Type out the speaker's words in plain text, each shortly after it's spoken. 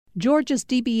Georgia's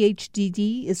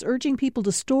DBHDD is urging people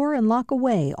to store and lock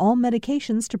away all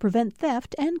medications to prevent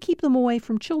theft and keep them away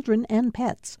from children and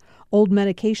pets. Old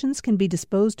medications can be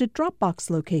disposed at Dropbox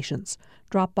locations.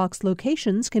 Dropbox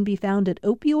locations can be found at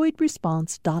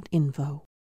opioidresponse.info.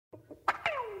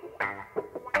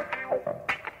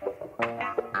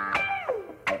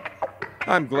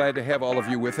 I'm glad to have all of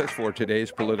you with us for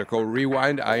today's Political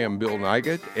Rewind. I am Bill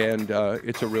Nigut, and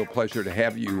it's a real pleasure to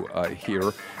have you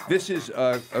here. This is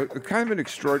a kind of an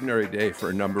extraordinary day for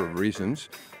a number of reasons.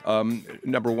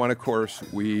 Number one, of course,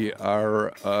 we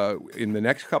are, in the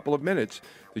next couple of minutes,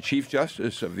 the Chief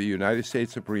Justice of the United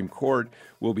States Supreme Court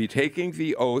will be taking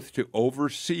the oath to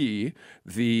oversee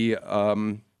the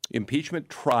impeachment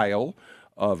trial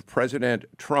of President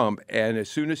Trump, and as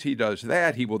soon as he does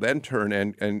that, he will then turn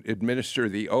and administer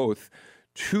the oath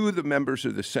to the members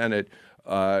of the Senate,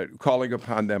 calling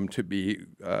upon them to be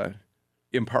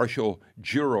impartial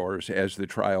jurors as the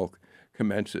trial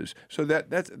commences. So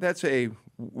that's a,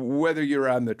 whether you're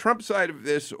on the Trump side of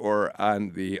this or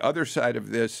on the other side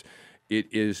of this,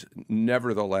 it is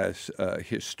nevertheless a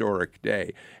historic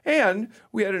day. And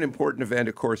we had an important event,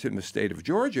 of course, in the state of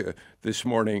Georgia this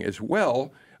morning as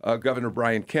well. Governor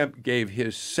Brian Kemp gave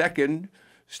his second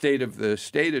State of the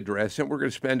State address, and we're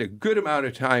going to spend a good amount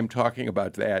of time talking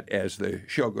about that as the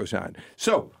show goes on.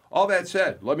 So, all that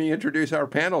said, let me introduce our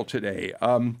panel today.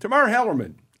 Tamar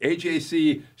Hallerman,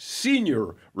 AJC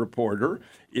senior reporter,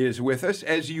 is with us,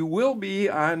 as you will be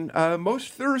on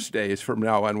most Thursdays from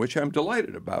now on, which I'm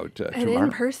delighted about. And Tamar. in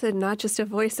person, not just a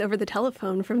voice over the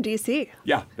telephone from D.C.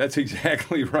 Yeah, that's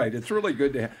exactly right. It's really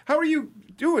good to have. How are you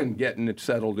doing getting it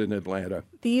settled in Atlanta?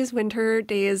 These winter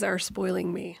days are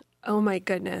spoiling me. Oh, my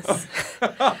goodness.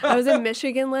 I was in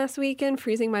Michigan last weekend,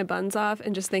 freezing my buns off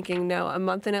and just thinking, no, a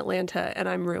month in Atlanta and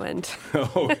I'm ruined.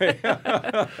 Okay.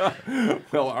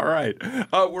 Well, all right.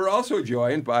 We're also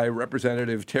joined by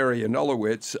Representative Terry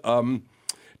Anulowicz.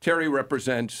 Terry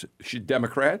represents, she's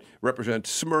Democrat,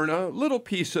 represents Smyrna, little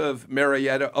piece of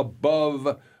Marietta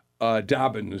above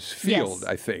Dobbins Field, yes,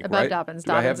 I think, above right? Dobbins.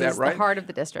 Do I have Dobbins that right? is the heart of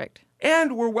the district.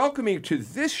 And we're welcoming to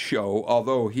this show,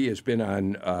 although he has been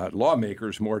on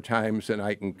Lawmakers more times than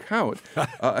I can count,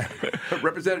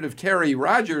 Representative Terry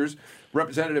Rogers.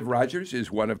 Representative Rogers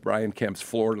is one of Brian Kemp's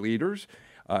floor leaders.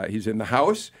 He's in the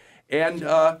House. And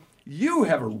you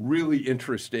have a really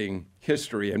interesting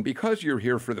history. And because you're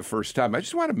here for the first time, I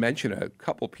just want to mention a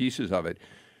couple pieces of it.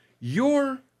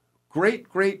 Your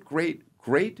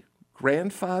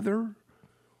great-great-great-great-grandfather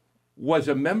was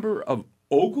a member of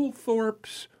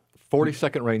Oglethorpe's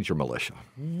 42nd Ranger Militia.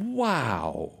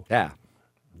 Wow. Yeah.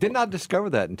 Did not discover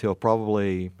that until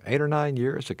probably 8 or 9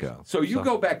 years ago. So you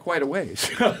go back quite a ways.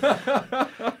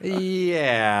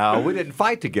 Yeah, we didn't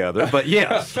fight together, but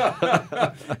yes.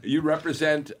 You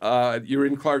represent, you're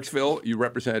in Clarksville, you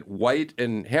represent White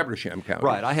and Habersham County.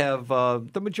 Right. I have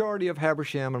the majority of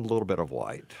Habersham and a little bit of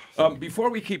White.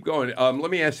 Before we keep going, let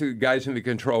me ask the guys in the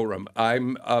control room.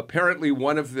 I'm apparently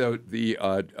one of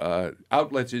the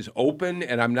outlets is open,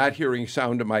 and I'm not hearing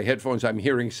sound in my headphones. I'm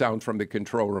hearing sound from the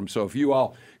control room. So if you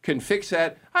all can fix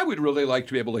that, I would really like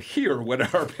to be able to hear what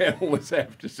our panelists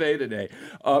have to say today.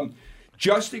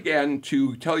 Just again,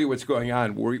 to tell you what's going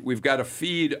on, we've got a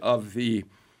feed of the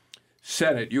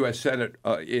Senate, U.S. Senate,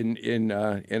 in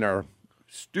our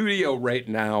studio right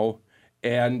now,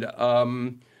 and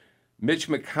Mitch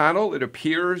McConnell, it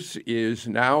appears, is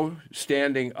now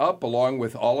standing up along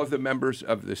with all of the members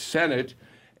of the Senate,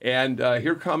 and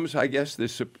here comes, I guess,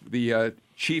 the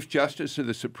Chief Justice of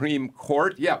the Supreme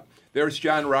Court. Yeah, there's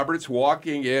John Roberts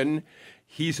walking in.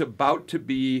 He's about to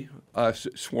be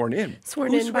sworn in.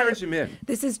 Who swears him in?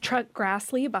 This is Chuck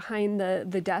Grassley behind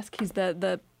the desk. He's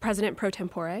the president pro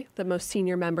tempore, the most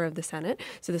senior member of the Senate.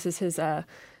 So this is his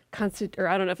or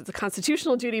I don't know if it's a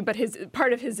constitutional duty, but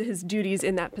part of his duties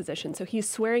in that position. So he's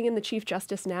swearing in the Chief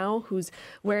Justice now, who's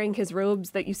wearing his robes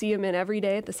that you see him in every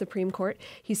day at the Supreme Court.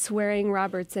 He's swearing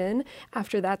Roberts in.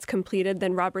 After that's completed,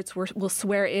 then Roberts will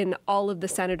swear in all of the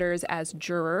senators as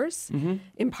jurors,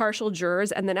 impartial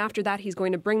jurors. And then after that, he's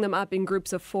going to bring them up in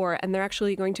groups of 4, and they're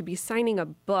actually going to be signing a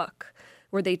book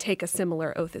where they take a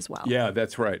similar oath as well. Yeah,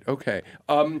 that's right. Okay.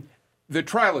 The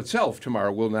trial itself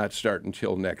tomorrow will not start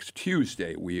until next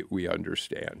Tuesday, we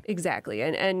understand. Exactly.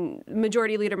 And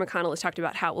Majority Leader McConnell has talked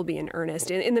about how it will be in earnest.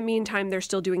 In the meantime, they're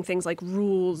still doing things like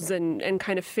rules and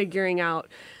kind of figuring out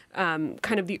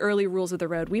kind of the early rules of the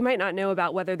road. We might not know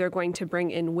about whether they're going to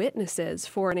bring in witnesses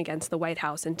for and against the White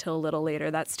House until a little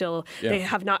later. That's still, they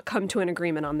have not come to an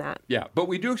agreement on that. Yeah, but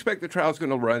we do expect the trial is going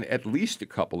to run at least a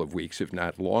couple of weeks, if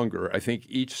not longer. I think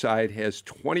each side has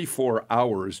 24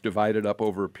 hours divided up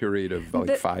over a period of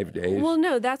 5 days. Well,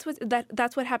 no, that's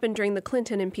what happened during the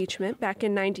Clinton impeachment back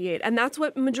in '98, and that's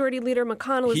what Majority Leader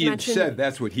McConnell has mentioned. He said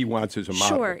that's what he wants as a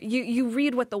model. Sure, you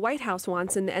read what the White House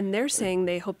wants, and they're saying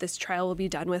they hope this trial will be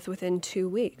done within 2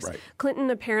 weeks. Right. Clinton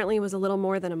apparently was a little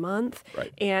more than a month,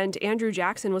 right. And Andrew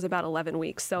Jackson was about 11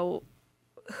 weeks. So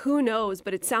who knows?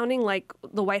 But it's sounding like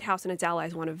the White House and its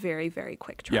allies want a very, very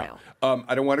quick trial. Yeah.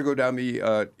 I don't want to go down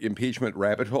the impeachment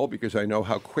rabbit hole because I know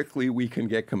how quickly we can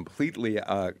get completely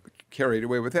carried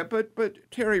away with that.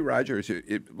 But Terry Rogers,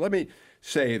 let me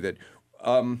say that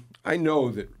I know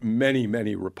that many,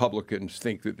 many Republicans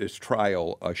think that this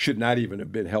trial should not even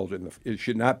have been held it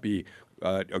should not be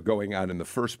going on in the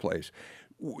first place.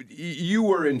 You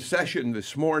were in session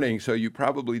this morning, so you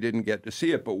probably didn't get to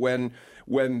see it. But when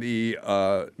the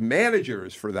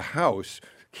managers for the House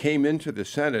came into the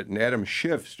Senate and Adam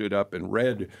Schiff stood up and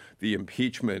read the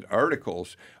impeachment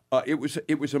articles, it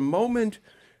was a moment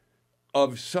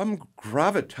of some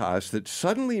gravitas that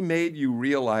suddenly made you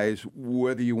realize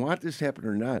whether you want this to happen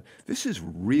or not, this is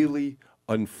really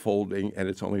unfolding, and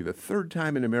it's only the third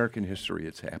time in American history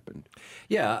it's happened.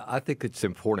 Yeah, I think it's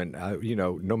important.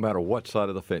 No matter what side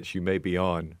of the fence you may be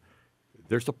on,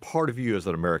 there's a part of you as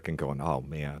an American going, "Oh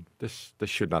man, this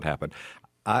should not happen."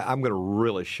 I'm going to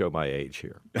really show my age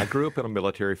here. I grew up in a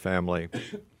military family.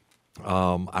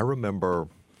 I remember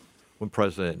when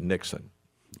President Nixon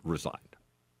resigned,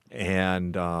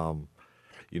 and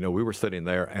we were sitting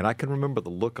there, and I can remember the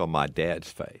look on my dad's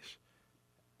face.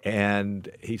 And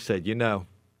he said,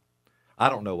 I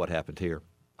don't know what happened here.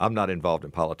 I'm not involved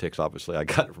in politics, obviously. I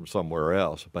got it from somewhere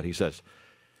else. But he says,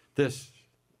 this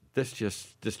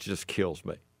just kills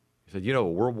me. He said, a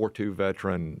World War II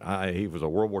veteran. He was a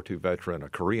World War II veteran, a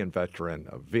Korean veteran,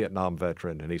 a Vietnam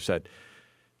veteran. And he said,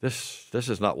 this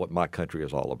is not what my country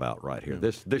is all about right here.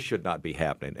 This should not be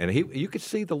happening. And you could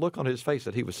see the look on his face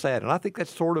that he was sad. And I think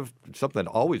that's sort of something that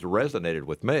always resonated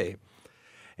with me.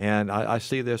 And I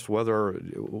see this whether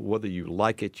you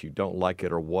like it, you don't like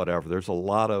it, or whatever. There's a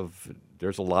lot of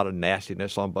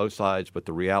nastiness on both sides, but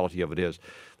the reality of it is,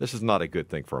 this is not a good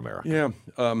thing for America.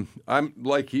 Yeah, I'm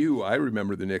like you. I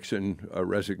remember the Nixon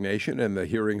resignation and the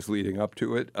hearings leading up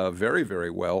to it very,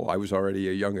 very well. I was already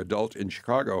a young adult in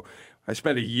Chicago. I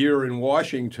spent a year in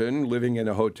Washington, living in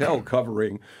a hotel,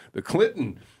 covering the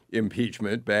Clinton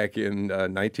impeachment back in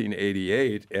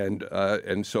 1988,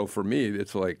 and so for me,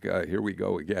 it's like here we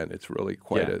go again. It's really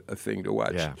quite a thing to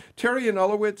watch. Yeah. Terry and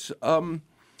Ulowitz,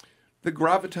 the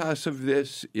gravitas of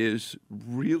this is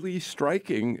really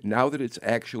striking now that it's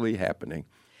actually happening.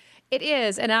 It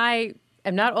is, and I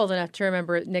am not old enough to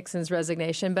remember Nixon's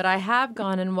resignation, but I have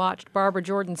gone and watched Barbara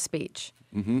Jordan's speech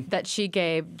that she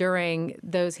gave during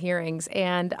those hearings,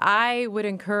 and I would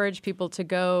encourage people to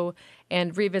go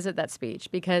and revisit that speech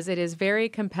because it is very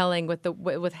compelling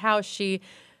with how she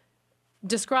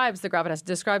describes the gravitas,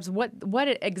 describes what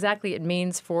exactly it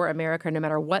means for America, no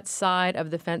matter what side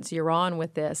of the fence you're on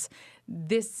with this.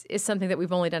 This is something that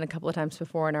we've only done a couple of times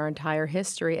before in our entire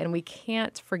history, and we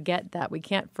can't forget that. We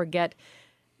can't forget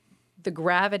the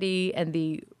gravity and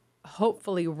the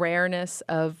hopefully rareness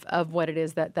of what it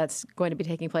is that's going to be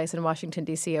taking place in Washington,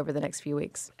 D.C. over the next few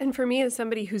weeks. And for me, as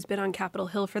somebody who's been on Capitol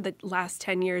Hill for the last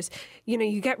 10 years,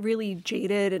 you get really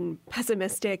jaded and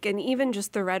pessimistic. And even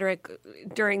just the rhetoric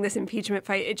during this impeachment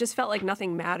fight, it just felt like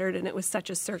nothing mattered and it was such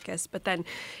a circus. But then,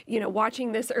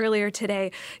 watching this earlier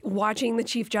today, watching the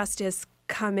Chief Justice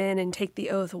come in and take the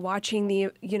oath, watching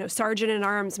the sergeant at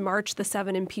arms march the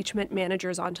 7 impeachment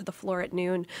managers onto the floor at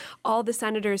noon, all the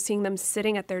senators, seeing them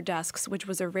sitting at their desks, which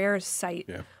was a rare sight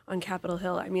on Capitol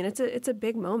Hill. I mean, it's a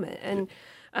big moment. And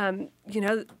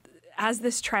as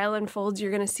this trial unfolds, you're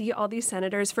going to see all these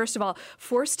senators, first of all,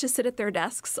 forced to sit at their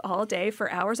desks all day for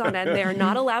hours on end. They are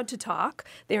not allowed to talk.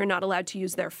 They are not allowed to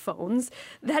use their phones.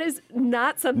 That is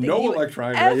not something No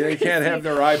electronic. They can't have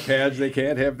their iPads. They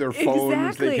can't have their phones.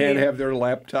 Exactly. They can't have their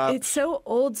laptops. It's so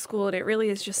old school, and it really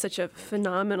is just such a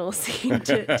phenomenal scene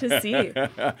to see.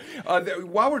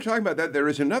 While we're talking about that, there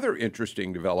is another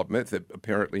interesting development that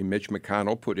apparently Mitch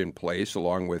McConnell put in place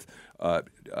along with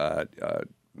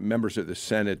members of the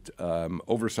Senate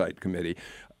Oversight Committee.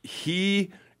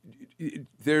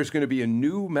 There's going to be a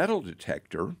new metal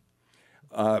detector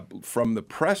from the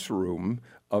press room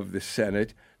of the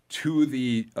Senate to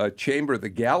the chamber, the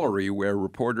gallery, where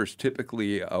reporters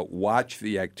typically watch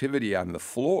the activity on the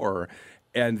floor.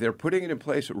 And they're putting it in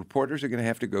place. Reporters are going to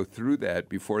have to go through that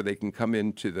before they can come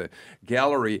into the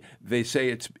gallery. They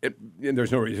say and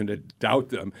there's no reason to doubt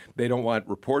them. They don't want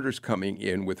reporters coming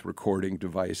in with recording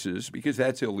devices because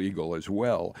that's illegal as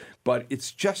well. But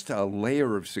it's just a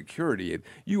layer of security.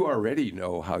 You already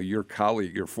know how your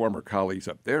former colleagues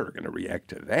up there are going to react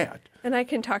to that. And I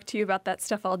can talk to you about that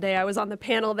stuff all day. I was on the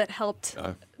panel that helped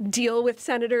deal with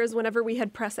senators whenever we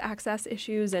had press access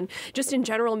issues. And just in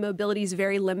general, mobility is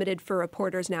very limited for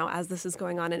reporters now as this is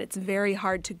going on. And it's very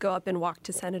hard to go up and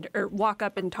walk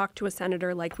up and talk to a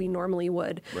senator like we normally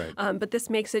would. Right. But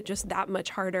this makes it just that much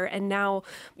harder. And now,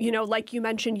 like you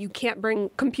mentioned, you can't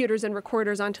bring computers and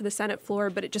recorders onto the Senate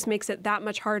floor, but it just makes it that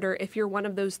much harder if you're one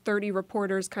of those 30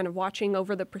 reporters kind of watching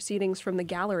over the proceedings from the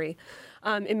gallery.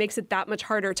 It makes it that much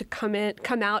harder to come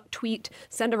out, tweet,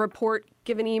 send a report,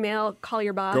 give an email, call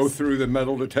your boss. Go through the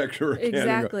metal detector.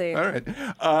 Exactly. All right.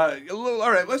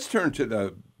 All right, let's turn to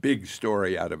the big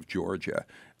story out of Georgia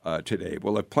today.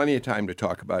 We'll have plenty of time to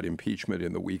talk about impeachment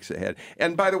in the weeks ahead.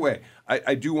 And by the way,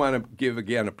 I do want to give,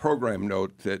 again, a program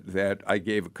note that I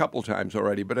gave a couple times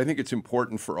already, but I think it's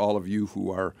important for all of you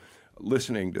who are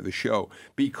listening to the show.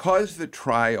 Because the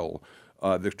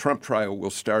Trump trial will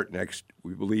start next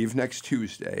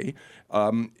Tuesday.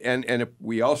 And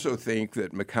we also think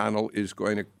that McConnell is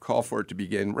going to call for it to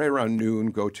begin right around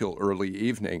noon, go till early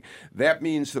evening. That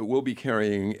means that we'll be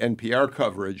carrying NPR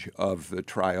coverage of the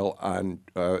trial on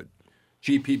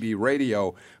GPB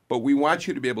radio, but we want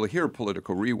you to be able to hear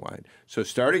Political Rewind. So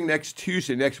starting next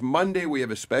Monday, we have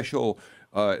a special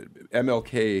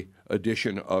MLK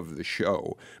edition of the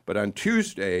show. But on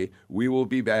Tuesday, we will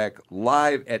be back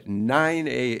live at 9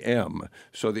 a.m.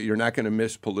 so that you're not going to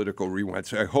miss Political Rewind.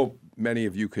 So I hope many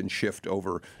of you can shift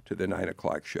over to the 9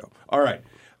 o'clock show. All right.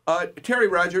 Terry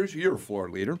Rogers, you're a floor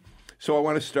leader. So I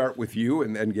want to start with you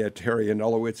and then get Terry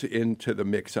Anulowitz into the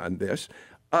mix on this.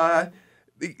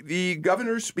 The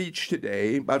governor's speech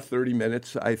today, about 30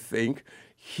 minutes, I think.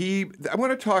 I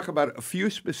want to talk about a few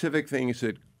specific things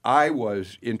that I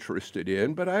was interested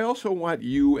in, but I also want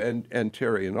you and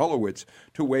Terry Anulowitz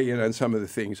to weigh in on some of the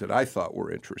things that I thought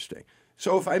were interesting.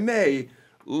 So if I may,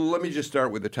 let me just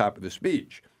start with the top of the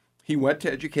speech. He went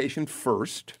to education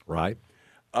first. Right.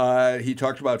 He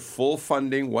talked about full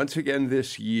funding once again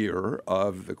this year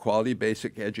of the Quality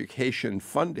Basic Education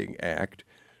Funding Act,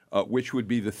 which would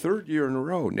be the third year in a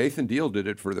row. Nathan Deal did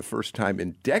it for the first time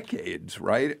in decades,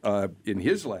 right? In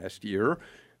his last year.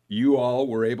 You all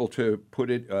were able to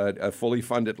put it fully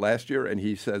funded last year, and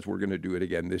he says we're going to do it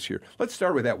again this year. Let's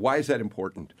start with that. Why is that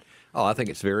important? Oh, I think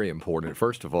it's very important.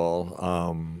 First of all,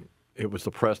 it was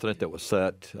the precedent that was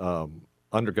set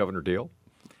under Governor Deal,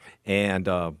 and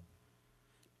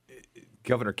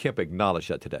Governor Kemp acknowledged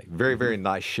that today. Very, very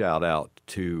nice shout out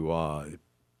to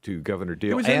Governor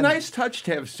Deal. It was a nice touch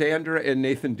to have Sandra and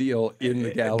Nathan Deal in the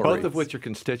gallery. Both of which are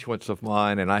constituents of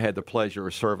mine, and I had the pleasure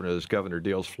of serving as Governor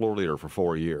Deal's floor leader for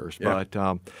 4 years. Yeah.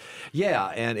 But,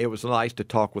 and it was nice to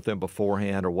talk with them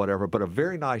beforehand or whatever, but a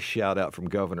very nice shout-out from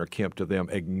Governor Kemp to them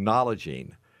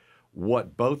acknowledging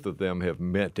what both of them have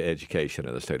meant to education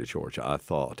in the state of Georgia, I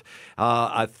thought.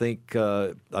 I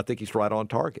think he's right on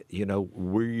target.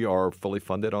 We are fully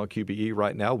funded on QBE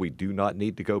right now. We do not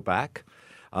need to go back.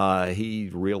 He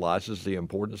realizes the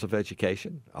importance of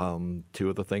education. Two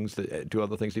other things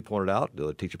he pointed out: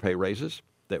 the teacher pay raises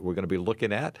that we're going to be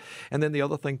looking at, and then the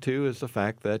other thing too is the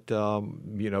fact that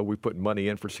we put money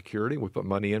in for security, we put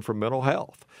money in for mental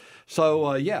health. So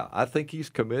I think he's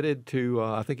committed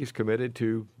to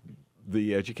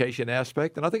the education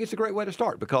aspect, and I think it's a great way to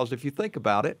start because if you think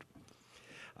about it,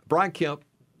 Brian Kemp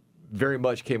very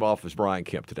much came off as Brian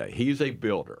Kemp today. He's a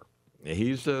builder.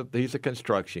 He's a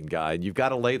construction guy, and you've got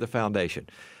to lay the foundation.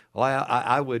 Well,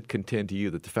 I would contend to you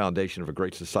that the foundation of a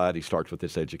great society starts with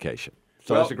this education.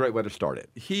 So that's a great way to start it.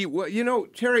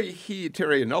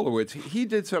 Terry Anulowitz, he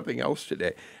did something else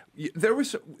today. There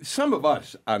was some of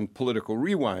us on Political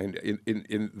Rewind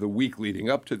in the week leading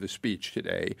up to the speech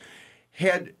today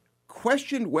had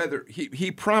questioned whether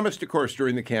he promised, of course,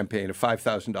 during the campaign a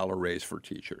 $5,000 raise for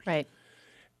teachers. Right.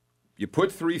 You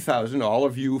put $3,000. All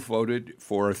of you voted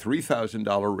for a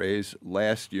 $3,000 raise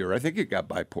last year. I think it got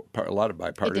a lot of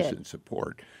bipartisan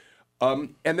support.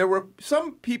 And there were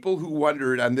some people who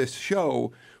wondered on this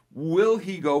show, will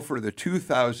he go for the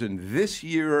 $2,000 this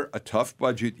year, a tough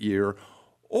budget year,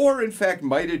 or in fact,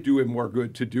 might it do him more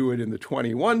good to do it in the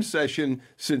 21 session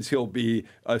since he'll be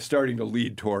starting to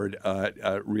lead toward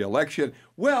re-election?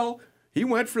 Well, he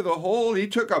went for he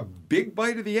took a big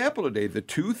bite of the apple today. The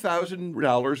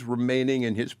 $2,000 remaining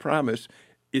in his promise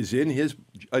is on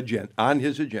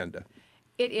his agenda.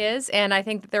 It is, and I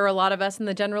think that there are a lot of us in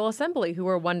the General Assembly who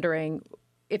are wondering,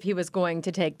 if he was going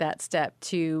to take that step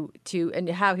to and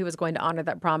how he was going to honor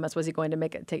that promise. Was he going to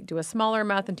make it do a smaller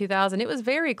amount than 2,000? It was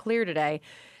very clear today.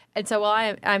 And so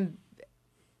while I'm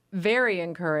very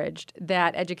encouraged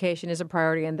that education is a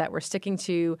priority and that we're sticking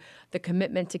to the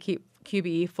commitment to keep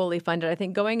QBE fully funded. I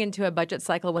think going into a budget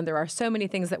cycle when there are so many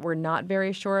things that we're not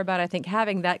very sure about, I think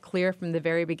having that clear from the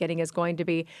very beginning is going to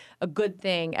be a good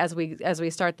thing as we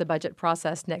start the budget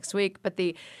process next week. But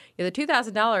the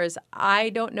 $2,000, I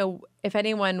don't know if I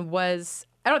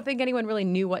don't think anyone really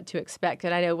knew what to expect.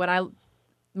 And I know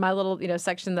my little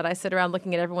section that I sit around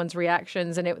looking at everyone's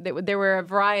reactions, and there were a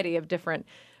variety of different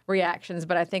reactions,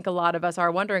 but I think a lot of us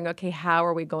are wondering, okay, how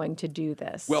are we going to do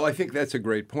this? Well, I think that's a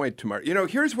great point, Tamar.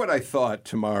 Here's what I thought,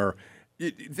 Tamar.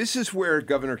 This is where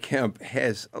Governor Kemp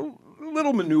has a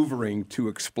little maneuvering to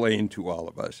explain to all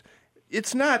of us.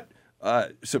 It's not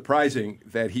surprising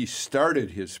that he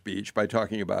started his speech by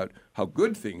talking about how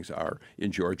good things are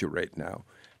in Georgia right now.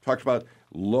 Talked about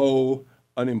low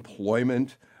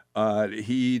unemployment.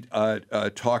 He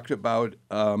talked about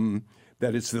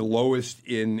that it's the lowest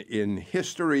in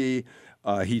history.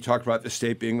 He talked about the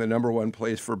state being the number one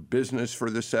place for business for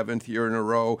the 7th year in a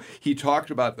row. He talked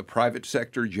about the private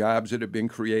sector jobs that have been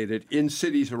created in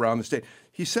cities around the state.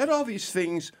 He said all these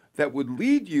things that would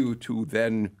lead you to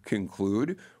then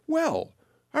conclude, well,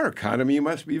 our economy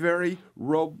must be very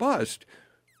robust.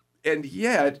 And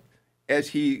yet, as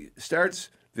he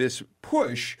starts this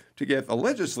push to get the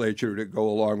legislature to go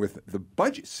along with the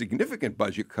significant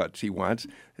budget cuts he wants,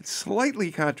 it's a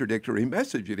slightly contradictory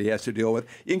message that he has to deal with,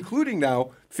 including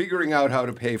now figuring out how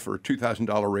to pay for a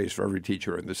 $2,000 raise for every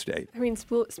teacher in the state. I mean,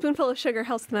 spoonful of sugar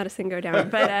helps the medicine go down.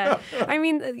 But I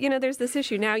mean, there's this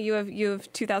issue now. You have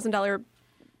 $2,000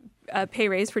 pay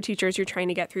raise for teachers you're trying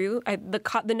to get through.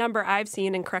 The number I've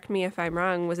seen, and correct me if I'm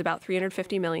wrong, was about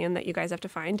 $350 million that you guys have to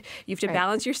find. You have to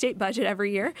balance your state budget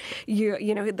every year.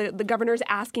 The governor's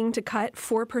asking to cut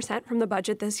 4% from the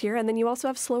budget this year, and then you also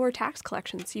have slower tax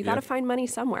collections. So you got to find money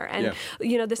somewhere. And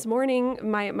this morning,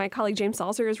 my colleague James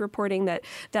Salzer is reporting that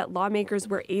lawmakers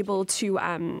were able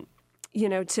to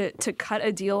to cut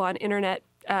a deal on internet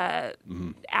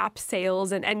app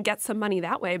sales and get some money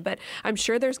that way. But I'm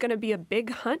sure there's going to be a big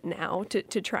hunt now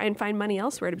to try and find money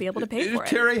elsewhere to be able to pay for it.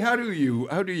 Terry, how do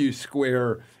you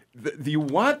square? Do you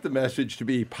want the message to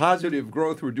be positive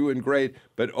growth, we're doing great,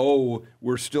 but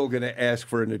we're still going to ask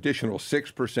for an additional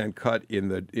 6% cut in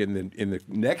the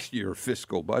next year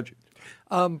fiscal budget?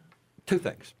 Two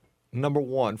things. Number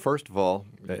one, first of all,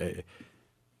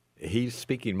 he's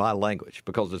speaking my language,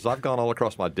 because as I've gone all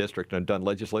across my district and done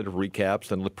legislative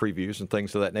recaps and previews and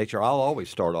things of that nature, I'll always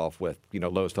start off with,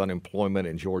 lowest unemployment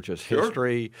in Georgia's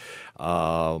history,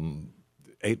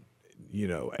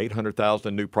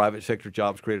 800,000 new private sector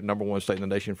jobs created, number one state in the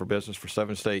nation for business for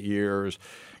 7 straight years.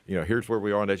 Here's where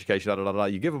we are in education,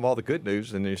 You give them all the good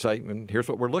news, and then you say, and here's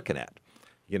what we're looking at.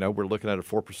 We're looking at a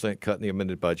 4% cut in the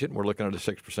amended budget, and we're looking at a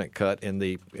 6% cut in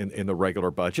the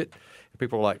regular budget. And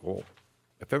people are like, well,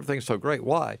 if everything's so great,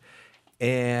 why?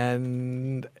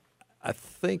 And I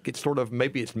think it's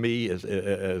maybe it's me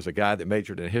as a guy that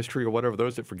majored in history or whatever,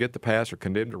 those that forget the past are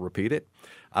condemned to repeat it.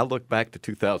 I look back to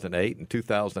 2008 and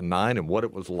 2009 and what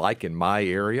it was like in my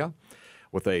area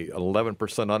with an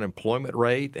 11% unemployment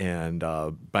rate and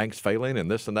banks failing and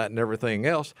this and that and everything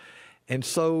else. And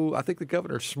so I think the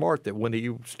governor's smart that when he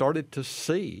started to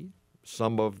see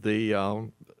some of the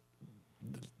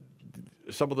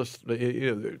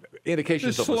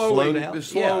indications of a slowdown. The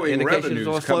slowing indications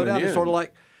of a slowdown. It's sort of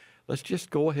like, let's just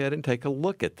go ahead and take a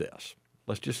look at this.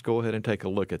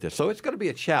 So it's going to be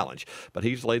a challenge. But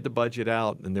he's laid the budget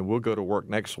out, and then we'll go to work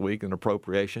next week in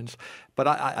appropriations. But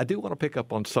I do want to pick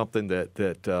up on something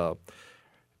that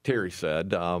Terry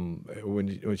said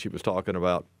when she was talking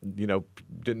about,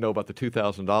 didn't know about the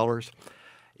 $2,000.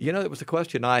 It was a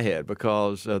question I had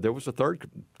because there was a third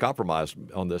compromise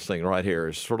on this thing right here.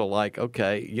 It's sort of like,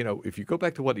 okay, if you go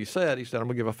back to what he said, I'm going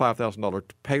to give a $5,000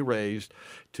 pay raise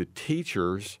to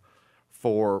teachers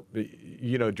for,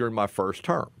 during my first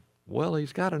term. Well,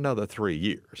 he's got another 3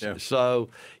 years. Yeah. So,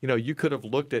 you could have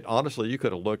looked at, let's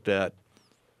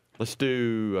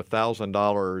do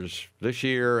 $1,000 this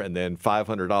year and then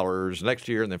 $500 next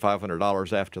year and then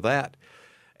 $500 after that.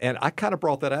 And I kind of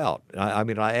brought that out.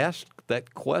 I asked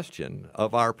that question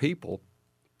of our people,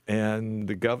 and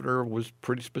the governor was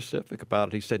pretty specific about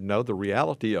it. He said, no, the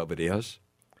reality of it is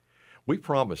we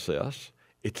promise this.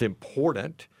 It's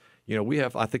important. We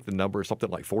have, I think the number is something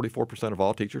like 44% of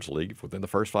all teachers leave within the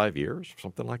first 5 years,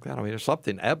 something like that. It's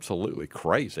something absolutely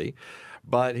crazy.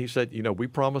 But he said, we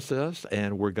promise this,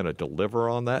 and we're going to deliver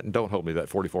on that. And don't hold me to that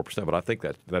 44%, but I think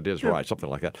that is right, something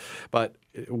like that. But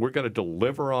we're going to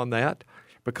deliver on that.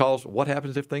 Because what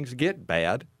happens if things get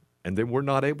bad and then we're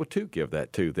not able to give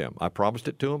that to them? I promised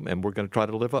it to them, and we're going to try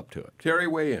to live up to it. Terry,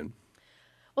 weigh in.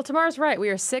 Well, Tamar's right. We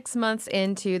are 6 months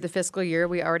into the fiscal year.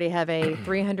 We already have a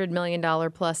 $300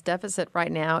 million plus deficit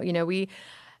right now.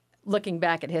 Looking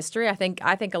back at history, I think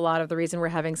a lot of the reason we're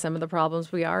having some of the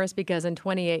problems we are is because in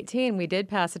 2018 we did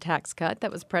pass a tax cut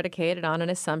that was predicated on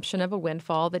an assumption of a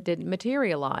windfall that didn't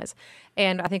materialize.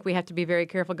 And I think we have to be very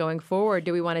careful going forward.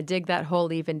 Do we want to dig that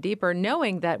hole even deeper,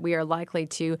 knowing that we are likely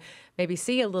to maybe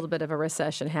see a little bit of a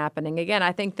recession happening? Again,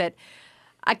 I think that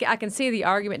I can see the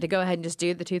argument to go ahead and just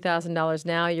do the $2,000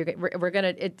 now.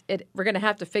 We're gonna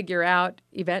have to figure out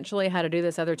eventually how to do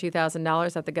this other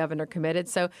 $2,000 that the governor committed.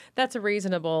 So that's a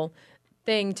reasonable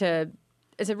thing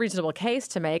it's a reasonable case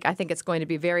to make. I think it's going to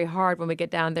be very hard when we get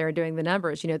down there and doing the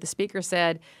numbers. The speaker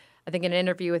said, I think in an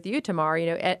interview with you, Tamar,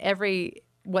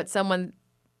 what someone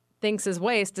thinks is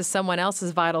waste is someone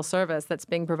else's vital service that's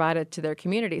being provided to their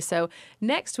community. So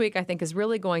next week, I think, is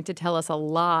really going to tell us a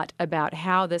lot about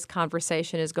how this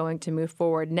conversation is going to move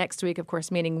forward. Next week, of course,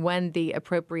 meaning when the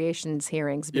appropriations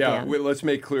hearings begin. Yeah, let's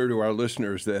make clear to our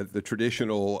listeners that the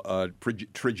traditional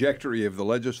trajectory of the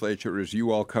legislature is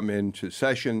you all come into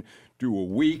session, do a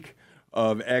week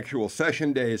of actual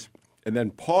session days, and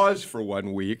then pause for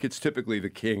 1 week. It's typically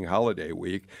the King holiday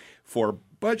week for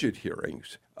budget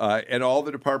hearings. And all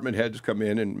the department heads come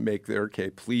in and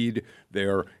plead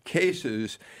their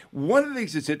cases. One of the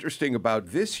things that's interesting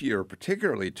about this year,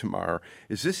 particularly, Tamar,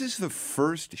 is this is the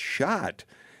first shot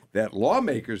that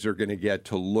lawmakers are going to get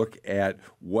to look at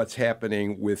what's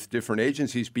happening with different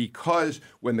agencies, because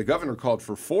when the governor called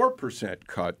for 4%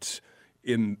 cuts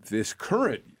in this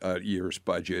current year's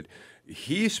budget,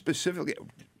 he specifically,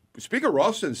 Speaker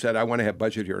Ralston said, I want to have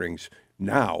budget hearings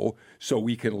now so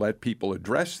we can let people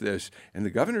address this. And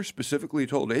the governor specifically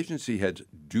told agency heads,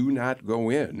 do not go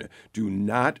in, do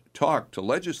not talk to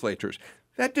legislators.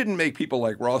 That didn't make people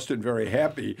like Ralston very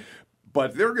happy.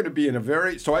 But they're going to be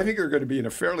I think they're going to be in a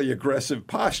fairly aggressive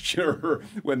posture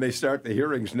when they start the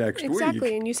hearings next week.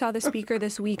 Exactly. And you saw the speaker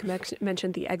this week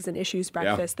mentioned the Eggs and Issues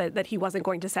breakfast, that he wasn't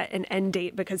going to set an end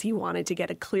date because he wanted to get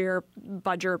a clearer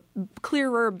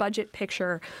budget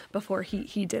picture before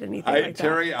he did anything like that.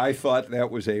 Terry, I thought that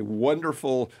was a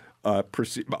wonderful a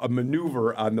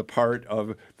maneuver on the part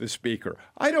of the speaker.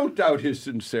 I don't doubt his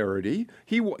sincerity.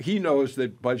 He knows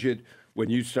that budget, when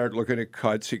you start looking at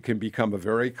cuts, it can become a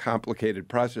very complicated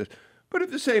process. But at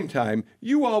the same time,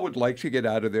 you all would like to get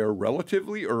out of there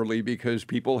relatively early because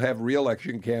people have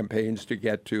re-election campaigns to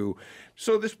get to.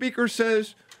 So the speaker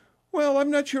says, well,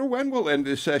 I'm not sure when we'll end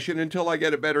this session until I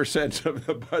get a better sense of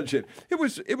the budget. It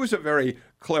was a very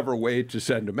clever way to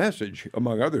send a message,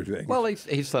 among other things. Well, he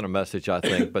sent a message, I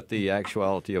think, but the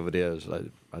actuality of it is,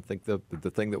 I think the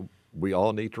thing that we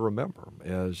all need to remember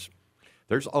is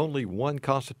there's only one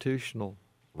constitutional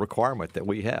requirement that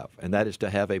we have, and that is to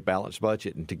have a balanced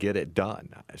budget and to get it done.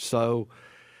 So,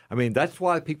 that's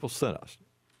why people sent us.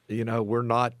 I'm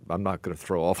not going to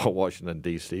throw off on Washington,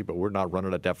 D.C., but we're not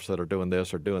running a deficit or doing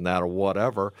this or doing that or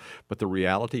whatever. But the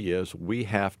reality is we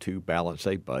have to balance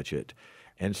a budget.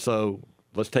 And so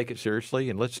let's take it seriously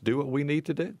and let's do what we need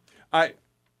to do.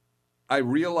 I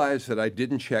realized that I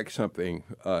didn't check something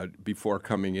before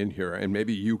coming in here, and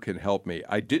maybe you can help me.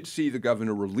 I did see the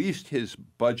governor released his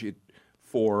budget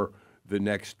for the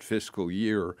next fiscal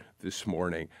year this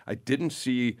morning. I didn't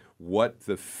see what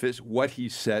he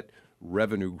set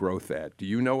revenue growth at. Do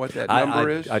you know what that number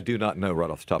is? I do not know right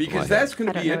off the top of my head. Because that's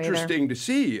going to be interesting to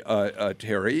see,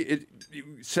 Terry.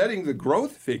 Setting the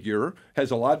growth figure has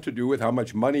a lot to do with how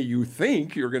much money you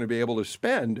think you're going to be able to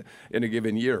spend in a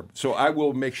given year. So I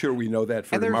will make sure we know that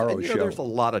for tomorrow's show. There's a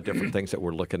lot of different things that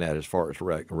we're looking at as far as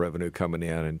revenue coming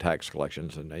in and tax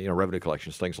collections and revenue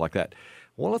collections, things like that.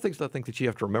 One of the things I think that you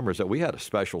have to remember is that we had a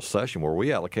special session where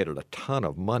we allocated a ton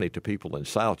of money to people in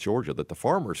South Georgia that the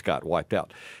farmers got wiped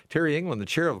out. Terry England, the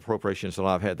chair of appropriations, and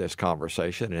I've had this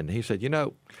conversation, and he said,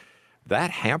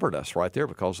 that hampered us right there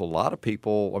because a lot of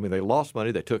people, they lost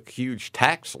money. They took huge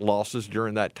tax losses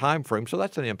during that time frame, so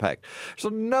that's an impact. So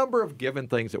a number of given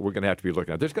things that we're going to have to be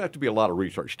looking at. There's going to have to be a lot of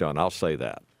research done, I'll say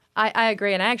that. I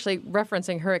agree, and actually,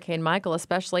 referencing Hurricane Michael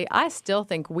especially, I still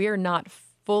think we're not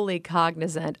fully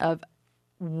cognizant of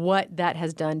what that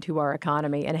has done to our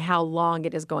economy and how long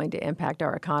it is going to impact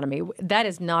our economy. That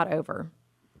is not over.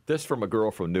 This from a girl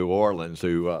from New Orleans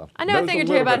who I know a thing or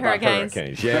two about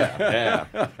hurricanes. Yeah.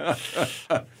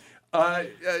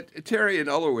 Terry and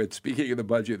Ulowitz, speaking of the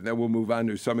budget, and then we'll move on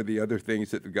to some of the other things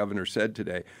that the governor said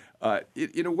today.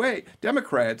 In a way,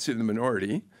 Democrats in the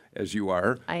minority, as you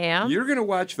are, I am. You're going to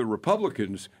watch the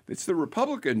Republicans. It's the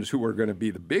Republicans who are going to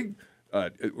be the big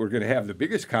we're going to have the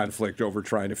biggest conflict over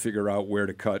trying to figure out where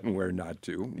to cut and where not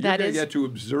to. You're going to get to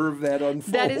observe that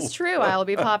unfold. That is true. I will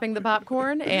be popping the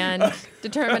popcorn and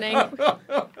determining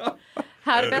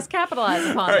how to best capitalize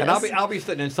upon it. And I'll be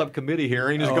sitting in subcommittee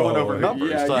hearings going over numbers.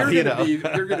 Yeah,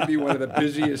 you're going to be one of the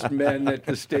busiest men at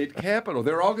the state capitol.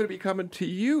 They're all going to be coming to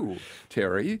you,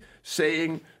 Terry,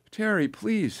 saying, Terry,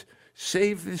 please,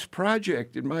 save this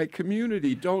project in my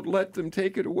community. Don't let them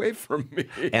take it away from me.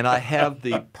 And I have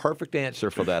the perfect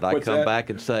answer for that. I What's come that? back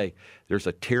and say, there's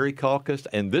a Terry caucus,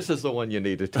 and this is the one you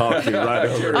need to talk to right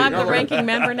over here. I'm the ranking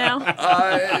member now.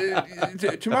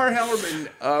 Tamar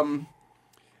Hallerman,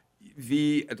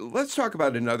 let's talk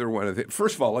about another one of the.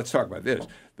 First of all, let's talk about this.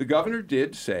 The governor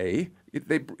did say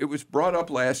it was brought up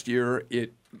last year.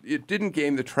 It didn't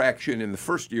gain the traction in the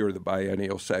first year of the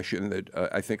biennial session that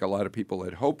I think a lot of people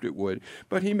had hoped it would,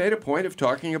 but he made a point of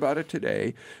talking about it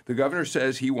today. The governor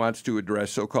says he wants to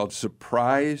address so-called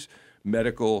surprise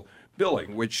medical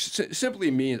billing, which simply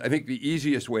means, I think the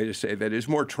easiest way to say that is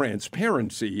more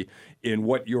transparency in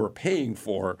what you're paying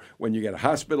for. When you get a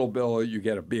hospital bill, you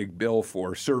get a big bill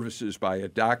for services by a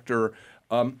doctor.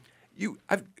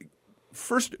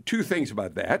 First, two things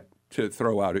about that to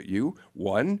throw out at you.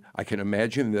 One, I can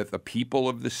imagine that the people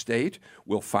of the state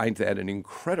will find that an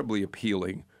incredibly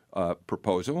appealing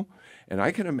proposal. And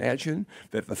I can imagine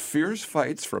that the fierce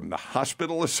fights from the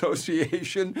Hospital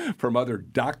Association, from other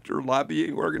doctor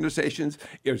lobbying organizations,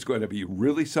 is going to be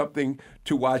really something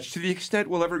to watch to the extent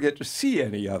we'll ever get to see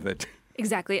any of it.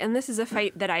 Exactly. And this is a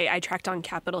fight that I tracked on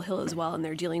Capitol Hill as well, and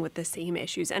they're dealing with the same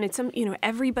issues. And it's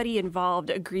everybody involved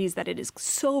agrees that it is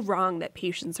so wrong that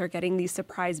patients are getting these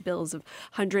surprise bills of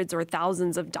hundreds or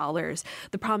thousands of dollars.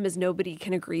 The problem is nobody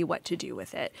can agree what to do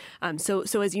with it. So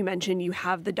as you mentioned, you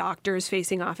have the doctors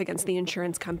facing off against the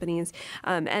insurance companies.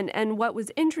 And what was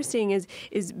interesting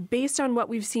is based on what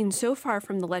we've seen so far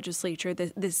from the legislature,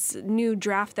 this new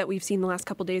draft that we've seen the last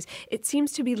couple of days, it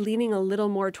seems to be leaning a little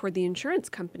more toward the insurance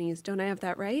companies. Don't I have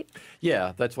that right?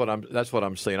 Yeah, that's what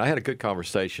I'm seeing. I had a good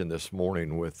conversation this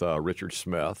morning with Richard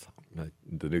Smith,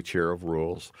 the new chair of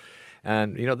rules.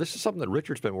 And, this is something that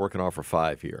Richard's been working on for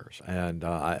 5 years. And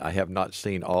I have not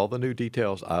seen all the new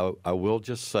details. I will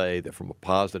just say that from a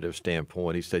positive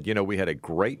standpoint, he said, we had a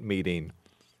great meeting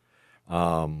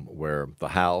where the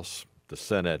House, the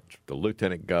Senate, the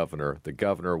Lieutenant Governor, the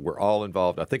Governor, we're all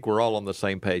involved. I think we're all on the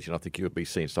same page, and I think you'll be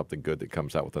seeing something good that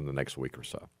comes out within the next week or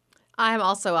so. I am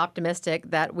also optimistic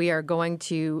that we are going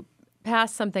to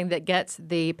pass something that gets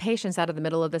the patients out of the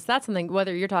middle of this. That's something,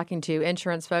 whether you're talking to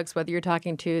insurance folks, whether you're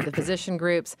talking to the physician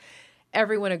groups,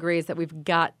 everyone agrees that we've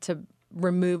got to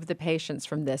remove the patients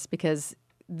from this because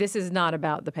this is not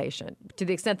about the patient. To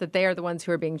the extent that they are the ones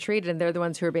who are being treated and they're the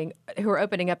ones who are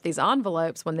opening up these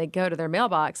envelopes when they go to their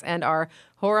mailbox and are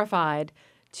horrified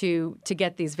to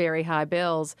get these very high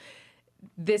bills.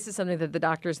 This is something that the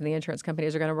doctors and the insurance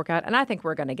companies are going to work out, and I think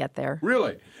we're going to get there.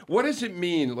 Really? What does it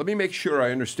mean? Let me make sure I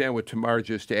understand what Tamar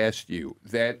just asked you,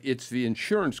 that it's the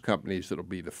insurance companies that will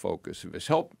be the focus of this.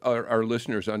 Help our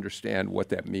listeners understand what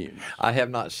that means. I have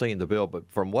not seen the bill, but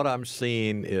from what I'm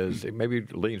seeing is it maybe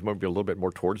leans maybe a little bit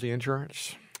more towards the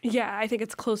insurance. Yeah, I think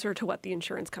it's closer to what the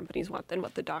insurance companies want than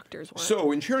what the doctors want.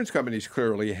 So insurance companies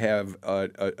clearly have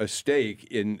a stake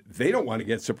in, they don't want to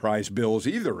get surprise bills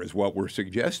either, is what we're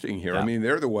suggesting here. Yeah. I mean,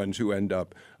 they're the ones who end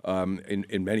up,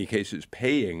 in many cases,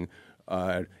 paying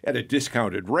at a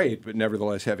discounted rate, but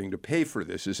nevertheless having to pay for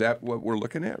this. Is that what we're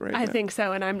looking at right now? I think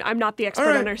so, and I'm not the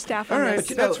expert on our staff on this.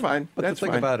 That's fine. But That's the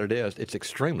thing fine. about it is it's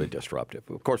extremely disruptive.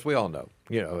 Of course, we all know,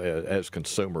 as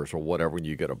consumers or whatever, when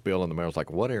you get a bill in the mail, it's like,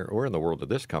 where in the world did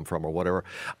this come from or whatever.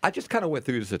 I just kind of went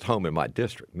through this at home in my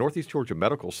district. Northeast Georgia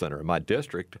Medical Center in my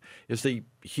district is the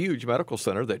huge medical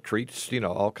center that treats,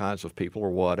 all kinds of people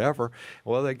or whatever.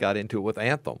 Well, they got into it with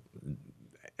Anthem.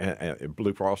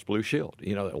 Blue Cross Blue Shield.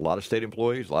 A lot of state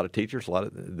employees, a lot of teachers, a lot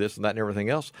of this and that and everything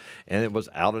else. And it was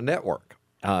out of network,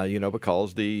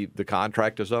 because the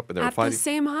contract is up and they're fighting. At the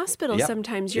same hospital, Yep.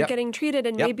 sometimes you're Yep. getting treated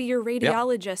and Yep. maybe your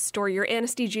radiologist or your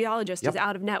anesthesiologist Yep. is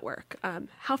out of network.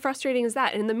 How frustrating is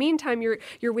that? And in the meantime,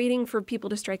 you're waiting for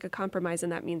people to strike a compromise,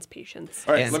 and that means patience.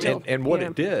 All right, And what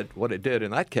it did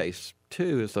in that case,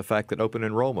 too, is the fact that open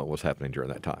enrollment was happening during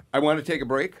that time. I want to take a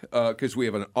break because we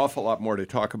have an awful lot more to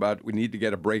talk about. We need to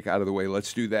get a break out of the way.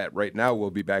 Let's do that right now. We'll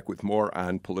be back with more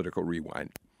on Political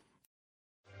Rewind.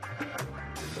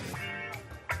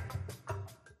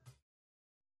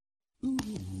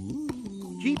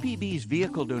 GPB's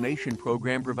vehicle donation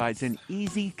program provides an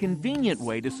easy, convenient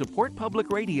way to support public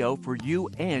radio for you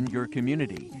and your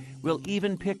community. We'll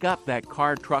even pick up that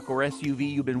car, truck, or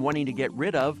SUV you've been wanting to get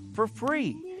rid of for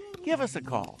free. Give us a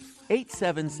call,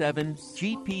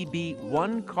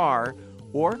 877-GPB-1-CAR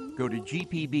or go to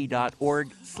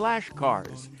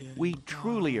gpb.org/cars. We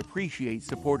truly appreciate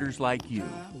supporters like you,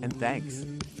 and thanks.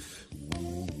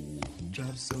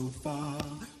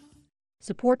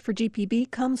 Support for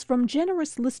GPB comes from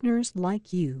generous listeners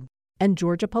like you. And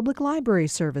Georgia Public Library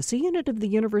Service, a unit of the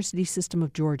University System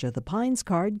of Georgia. The Pines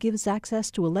Card gives access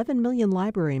to 11 million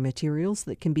library materials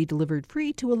that can be delivered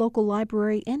free to a local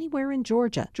library anywhere in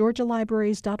Georgia.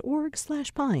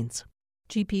 georgialibraries.org/pines.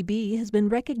 GPB has been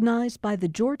recognized by the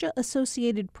Georgia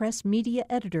Associated Press Media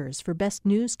Editors for Best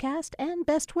Newscast and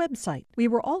Best Website. We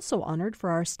were also honored for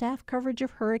our staff coverage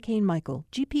of Hurricane Michael.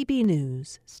 GPB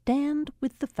News. Stand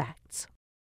with the facts.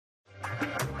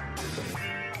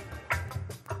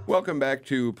 Welcome back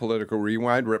to Political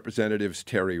Rewind. Representatives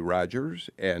Terry Rogers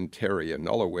and Terry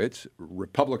Anulowicz,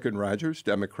 Republican Rogers,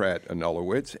 Democrat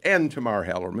Anulowicz, and Tamar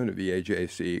Hallerman of the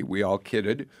AJC. We all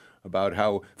kidded about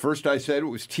how first I said it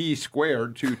was T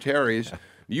squared, 2 Terrys.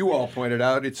 You all pointed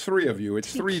out it's 3 of you.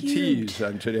 It's 3 T's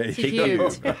on today's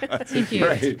show.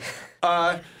 Right.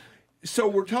 So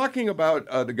we're talking about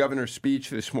the governor's speech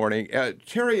this morning.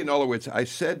 Terry Anulowicz, I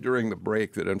said during the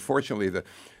break that unfortunately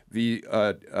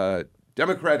the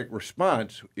Democratic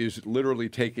response is literally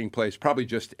taking place, probably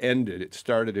just ended. It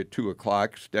started at 2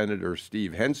 o'clock. Senator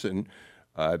Steve Henson,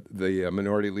 the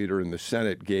minority leader in the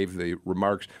Senate, gave the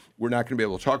remarks. We're not going to be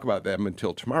able to talk about them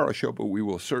until tomorrow's show, but we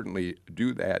will certainly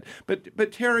do that.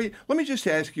 But Terry, let me just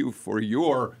ask you for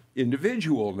your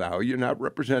individual now. You're not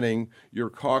representing your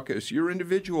caucus. Your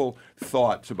individual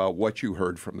thoughts about what you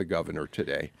heard from the governor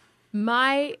today.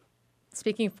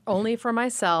 Speaking only for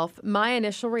myself, my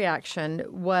initial reaction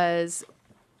was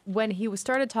when he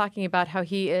started talking about how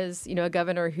he is, a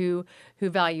governor who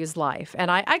values life.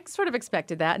 And I sort of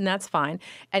expected that, and that's fine.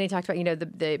 And he talked about,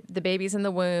 the babies in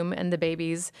the womb and the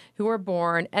babies who were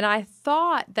born. And I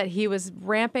thought that he was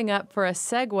ramping up for a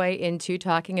segue into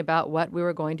talking about what we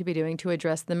were going to be doing to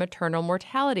address the maternal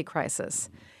mortality crisis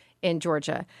in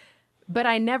Georgia. But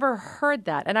I never heard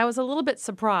that. And I was a little bit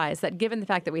surprised that given the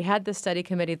fact that we had the study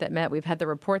committee that met, we've had the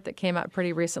report that came out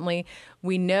pretty recently,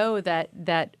 we know that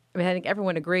I think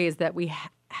everyone agrees that we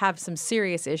have some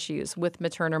serious issues with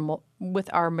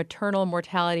our maternal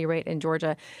mortality rate in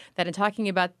Georgia, that in talking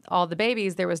about all the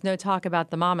babies, there was no talk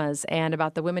about the mamas and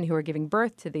about the women who are giving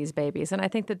birth to these babies. And I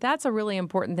think that that's a really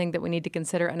important thing that we need to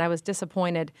consider. And I was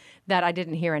disappointed that I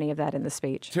didn't hear any of that in the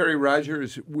speech. Terry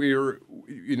Rogers, the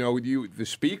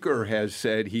speaker has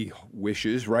said he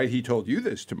wishes, right? He told you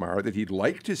this tomorrow, that he'd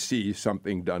like to see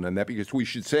something done on that, because we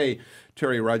should say,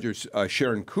 Terry Rogers,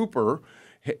 Sharon Cooper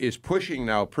is pushing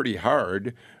now pretty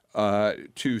hard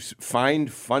to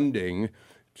find funding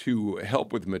to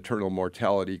help with the maternal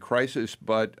mortality crisis.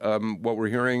 But what we're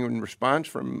hearing in response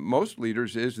from most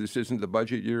leaders is this isn't the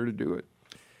budget year to do it.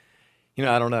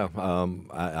 I don't know.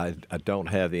 I don't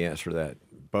have the answer to that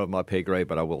above my pay grade,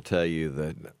 but I will tell you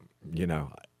that,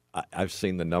 I've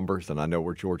seen the numbers and I know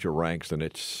where Georgia ranks, and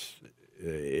it's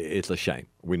a shame.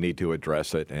 We need to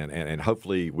address it, and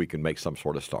hopefully we can make some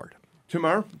sort of start.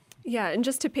 Tamar? Yeah, and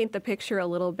just to paint the picture a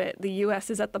little bit, the U.S.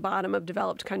 is at the bottom of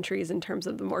developed countries in terms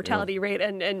of the mortality rate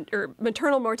or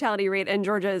maternal mortality rate, and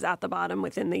Georgia is at the bottom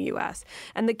within the U.S.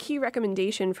 And the key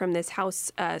recommendation from this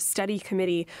House study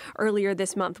committee earlier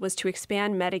this month was to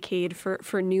expand Medicaid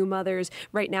for new mothers.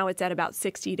 Right now it's at about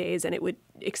 60 days, and it would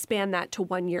expand that to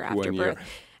 1 year after birth.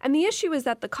 And the issue is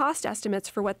that the cost estimates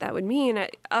for what that would mean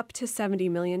up to $70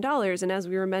 million. And as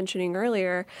we were mentioning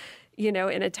earlier, in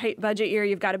a tight budget year,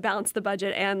 you've got to balance the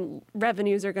budget and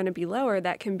revenues are going to be lower.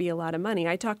 That can be a lot of money.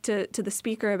 I talked to the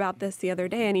speaker about this the other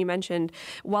day, and he mentioned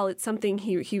while it's something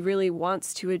he really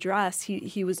wants to address,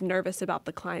 he was nervous about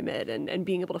the climate and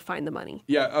being able to find the money.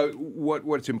 Yeah,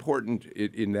 what's important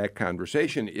in that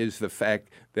conversation is the fact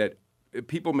that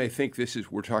people may think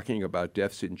we're talking about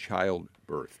deaths in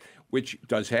childbirth, which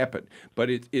does happen. But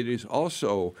it is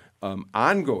also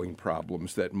ongoing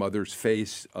problems that mothers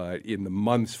face in the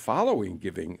months following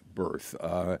giving birth.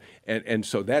 And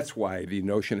so that's why the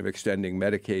notion of extending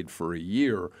Medicaid for a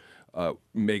year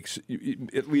makes,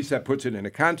 at least that puts it in a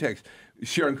context.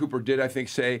 Sharon Cooper did, I think,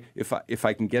 say, if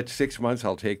I can get 6 months,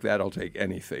 I'll take that. I'll take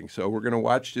anything. So we're going to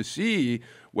watch to see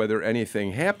whether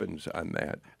anything happens on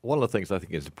that. One of the things I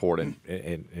think is important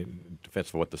in defense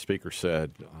of what the speaker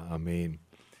said,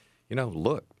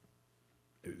 look,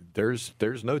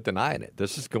 there's no denying it.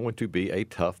 This is going to be a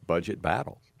tough budget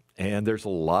battle. And there's a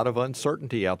lot of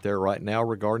uncertainty out there right now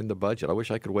regarding the budget. I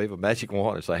wish I could wave a magic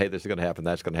wand and say, hey, this is going to happen,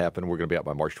 that's going to happen, we're going to be out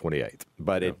by March 28th.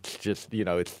 But it's just,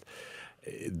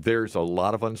 there's a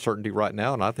lot of uncertainty right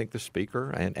now, and I think the speaker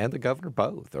and the governor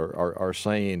both are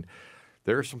saying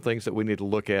there are some things that we need to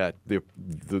look at.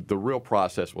 The real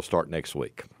process will start next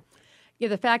week. Yeah,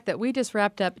 the fact that we just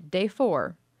wrapped up day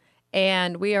 4,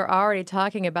 and we are already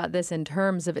talking about this in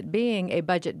terms of it being a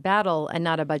budget battle and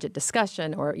not a budget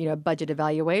discussion or budget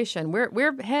evaluation.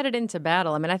 We're headed into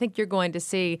battle. I mean, I think you're going to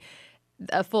see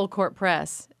a full court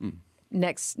press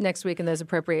next week in those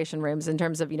appropriation rooms in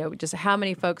terms of just how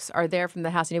many folks are there from the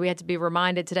House. We had to be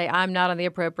reminded today. I'm not on the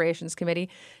Appropriations Committee.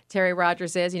 Terry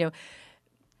Rogers is.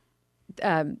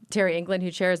 Terry England,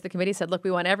 who chairs the committee, said, look,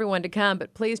 we want everyone to come,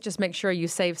 but please just make sure you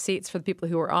save seats for the people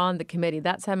who are on the committee.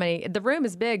 That's how many. The room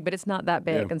is big, but it's not that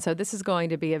big. Yeah. And so this is going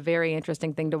to be a very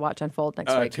interesting thing to watch unfold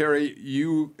next week. Terry,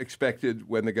 you expected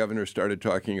when the governor started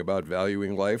talking about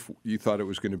valuing life, you thought it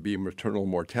was going to be maternal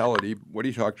mortality. What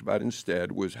he talked about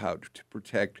instead was how to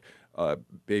protect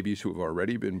babies who have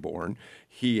already been born.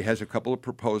 He has a couple of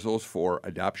proposals for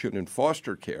adoption and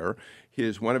foster care.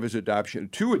 One of his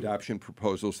two adoption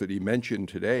proposals that he mentioned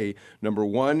today. Number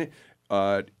one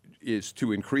is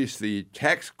to increase the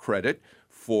tax credit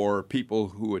for people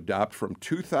who adopt from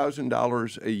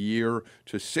 $2,000 a year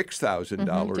to $6,000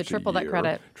 a year. To triple that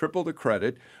credit. Triple the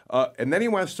credit. And then he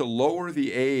wants to lower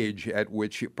the age at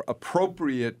which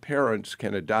appropriate parents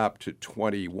can adopt to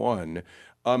 21.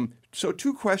 So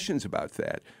 2 questions about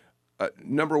that.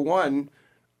 Number one,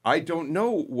 I don't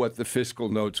know what the fiscal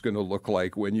note's going to look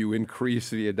like when you increase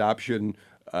the adoption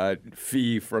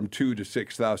fee from $2,000 to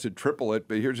 $6,000, triple it.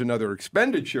 But here's another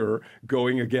expenditure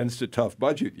going against a tough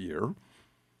budget year.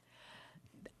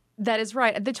 That is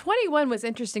right. The 21 was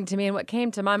interesting to me, and what came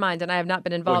to my mind, and I have not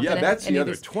been involved in it. Yeah, that's the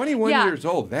other. 21 years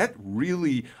old. That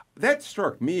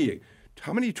struck me.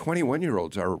 How many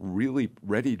 21-year-olds are really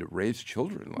ready to raise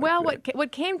children like that?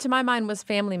 What came to my mind was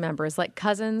family members, like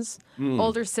cousins,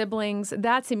 older siblings.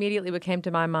 That's immediately what came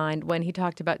to my mind when he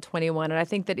talked about 21. And I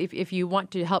think that if you want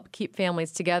to help keep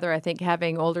families together, I think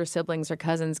having older siblings or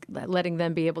cousins, letting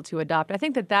them be able to adopt, I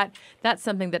think that's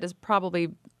something that is probably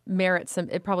merits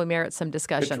some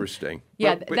discussion. Interesting.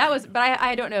 Yeah, but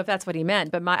I don't know if that's what he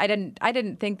meant. But I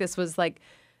didn't think this was like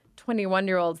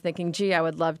 21-year-olds thinking, gee, I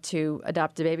would love to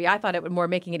adopt a baby. I thought it would more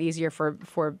making it easier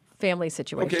for family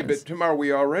situations. Okay, but Tamar,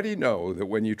 we already know that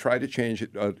when you try to change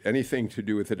anything to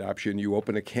do with adoption, you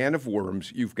open a can of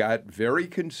worms. You've got very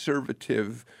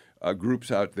conservative groups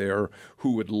out there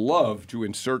who would love to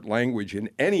insert language in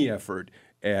any effort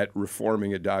at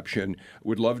reforming adoption,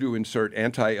 would love to insert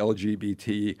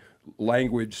anti-LGBT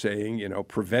language saying,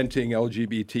 preventing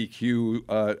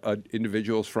LGBTQ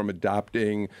individuals from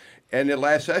adopting. And in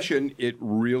last session, we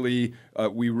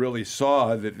really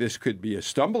saw that this could be a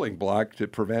stumbling block to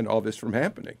prevent all this from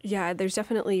happening. Yeah, there's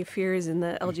definitely fears in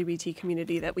the LGBT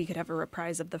community that we could have a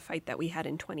reprise of the fight that we had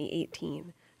in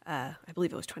 2018. I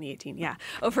believe it was 2018,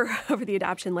 over the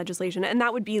adoption legislation. And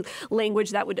that would be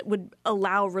language that would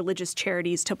allow religious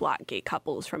charities to block gay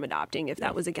couples from adopting if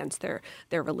that was against their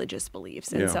religious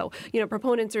beliefs. And so,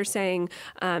 proponents are saying,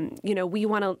 we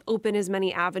want to open as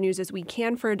many avenues as we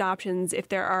can for adoptions. If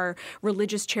there are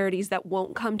religious charities that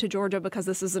won't come to Georgia because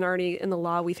this isn't already in the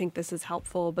law, we think this is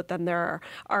helpful. But then there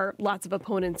are lots of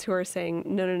opponents who are saying,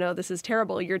 no, this is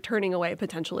terrible. You're turning away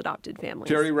potential adopted families.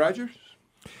 Terry Rogers?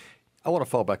 I want to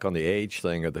fall back on the age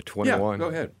thing of the 21. Yeah, go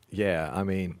ahead. Yeah, I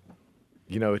mean,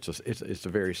 it's a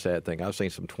very sad thing. I've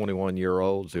seen some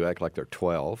 21-year-olds who act like they're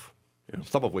 12.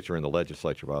 Some of which are in the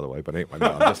legislature, by the way. But anyway, no,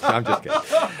 I'm just kidding.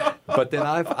 But then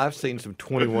I've seen some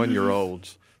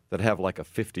 21-year-olds that have like a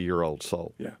 50-year-old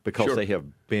soul because they have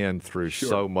been through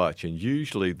so much. And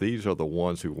usually these are the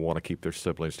ones who want to keep their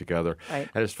siblings together. Right.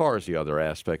 And as far as the other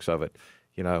aspects of it,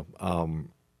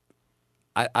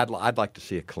 I'd like to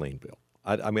see a clean bill.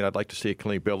 I'd like to see a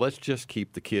clean bill. Let's just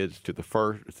keep the kids to the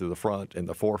front and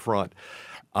the forefront.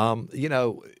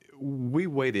 We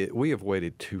have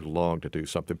waited too long to do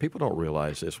something. People don't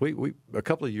realize this. We a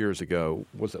couple of years ago,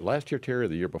 was it last year, Terry, or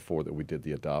the year before that we did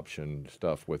the adoption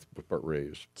stuff with Bert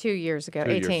Reeves? 2 years ago,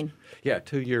 18.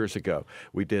 2 years ago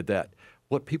we did that.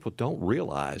 What people don't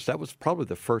realize, that was probably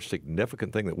the first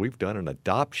significant thing that we've done in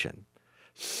adoption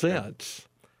since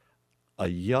a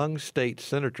young state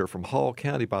senator from Hall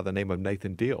County by the name of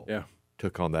Nathan Deal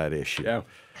took on that issue. Yeah.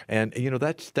 And,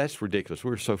 that's ridiculous.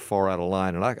 We're so far out of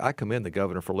line. And I commend the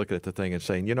governor for looking at the thing and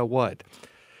saying, you know what?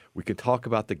 We can talk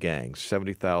about the gangs,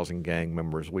 70,000 gang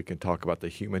members. We can talk about the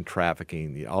human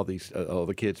trafficking, all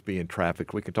the kids being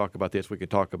trafficked. We can talk about this. We can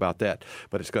talk about that.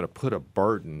 But it's going to put a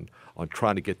burden on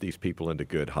trying to get these people into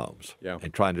good homes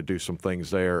and trying to do some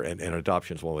things there. And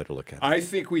adoption is one way to look at it. I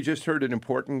think we just heard an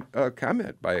important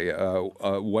comment by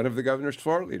one of the governor's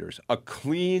floor leaders. A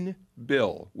clean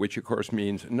bill, which of course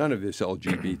means none of this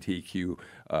LGBTQ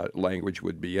language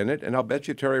would be in it. And I'll bet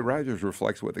you Terry Rogers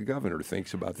reflects what the governor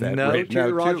thinks about that. No, right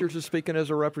Terry now, Rogers too. is speaking as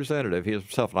a representative. He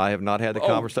himself and I have not had the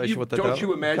conversation with the Don't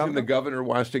you imagine governor? the governor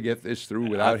wants to get this through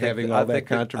without having all that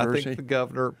controversy? I think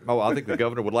the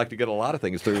governor would like to get a lot of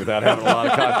things through without having a lot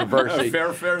of controversy.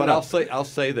 Fair but enough. I'll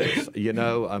say this.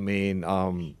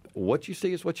 What you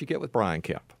see is what you get with Brian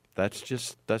Kemp. That's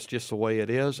just the way it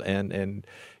is. And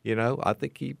I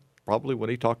think he probably, when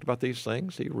he talked about these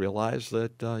things, he realized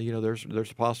that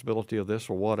there's a possibility of this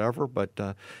or whatever.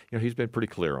 But he's been pretty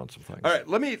clear on some things. All right,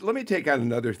 let me take on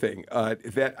another thing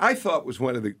that I thought was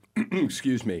one of the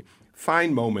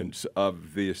fine moments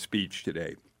of the speech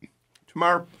today.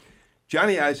 Tamar,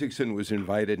 Johnny Isaacson was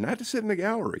invited not to sit in the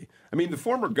gallery. I mean, the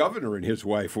former governor and his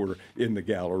wife were in the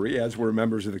gallery, as were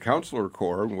members of the Counselor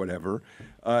Corps and whatever.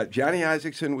 Johnny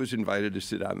Isaacson was invited to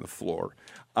sit on the floor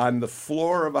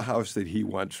of a house that he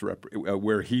once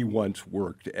where he once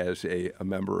worked as a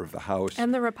member of the House,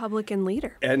 and the Republican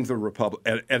leader, and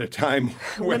the at a time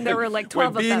when there were like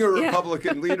 12 when being of them. a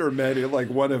Republican leader meant like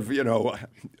one of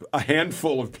a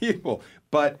handful of people,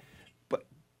 but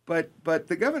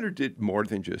the governor did more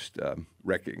than just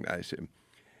recognize him.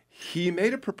 He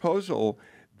made a proposal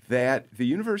that the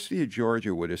University of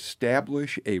Georgia would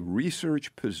establish a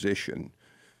research position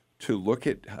to look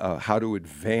at how to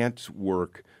advance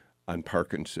work on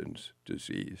Parkinson's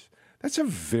disease. That's a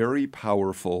very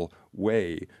powerful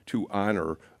way to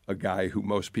honor a guy who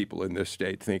most people in this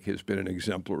state think has been an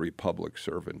exemplary public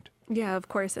servant. Yeah, of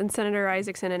course. And Senator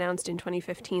Isaacson announced in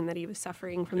 2015 that he was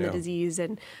suffering from the disease.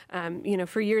 And,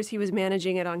 for years he was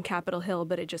managing it on Capitol Hill,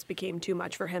 but it just became too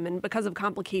much for him. And because of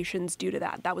complications due to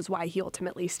that was why he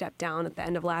ultimately stepped down at the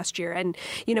end of last year. And,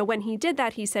 when he did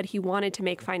that, he said he wanted to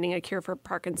make finding a cure for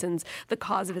Parkinson's the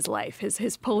cause of his life,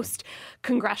 his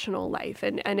post-congressional life.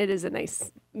 And it is a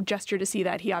nice gesture to see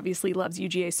that. He obviously loves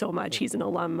UGA so much. He's an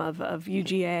alum of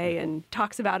UGA and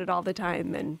talks about it all the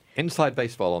time. And inside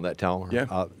baseball on that, Talmer.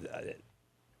 Yeah.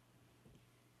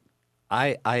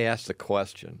 I asked the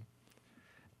question,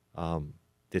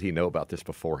 did he know about this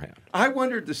beforehand? I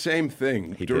wondered the same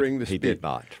thing during the speech. He did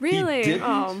not. Really? He didn't?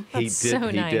 Oh, that's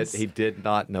so nice. He did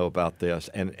not know about this,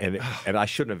 and I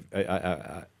shouldn't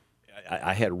have.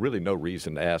 I had really no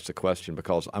reason to ask the question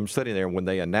because I'm sitting there, and when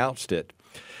they announced it,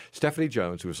 Stephanie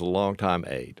Jones, who was a longtime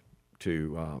aide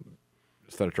to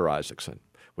Senator Isaacson,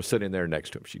 was sitting there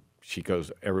next to him. She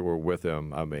goes everywhere with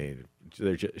him. I mean,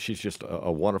 she's just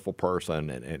a wonderful person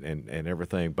and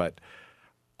everything. But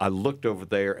I looked over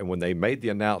there, and when they made the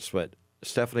announcement,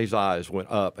 Stephanie's eyes went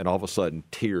up, and all of a sudden,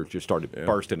 tears just started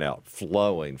bursting out,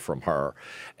 flowing from her.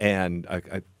 And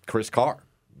Chris Carr,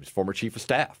 his former chief of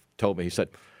staff, told me, he said,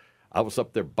 I was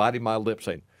up there biting my lip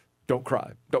saying, don't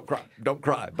cry, don't cry, don't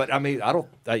cry. But I mean, I don't,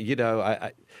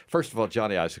 first of all,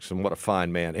 Johnny Isaacson, what a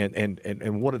fine man.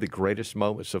 And one of the greatest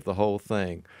moments of the whole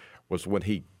thing was when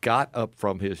he got up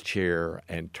from his chair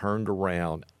and turned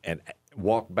around and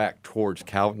walked back towards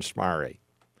Calvin Smyre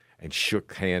and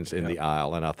shook hands in the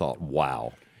aisle. And I thought,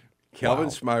 wow. Calvin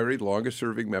Smyre,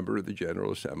 longest-serving member of the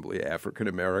General Assembly,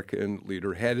 African-American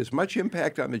leader, had as much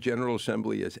impact on the General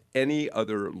Assembly as any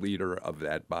other leader of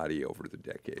that body over the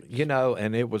decades.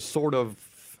 And it was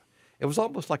it was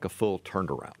almost like a full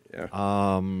turnaround. Yeah.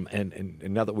 And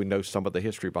now that we know some of the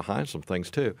history behind some things,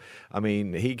 too, I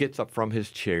mean, he gets up from his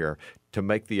chair to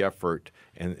make the effort,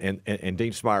 and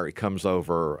Dean Smyre comes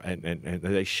over, and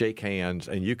they shake hands,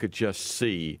 and you could just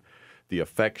see the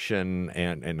affection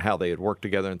and how they had worked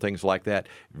together and things like that.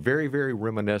 Very, very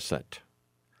reminiscent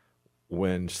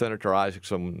when Senator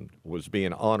Isaacson was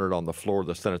being honored on the floor of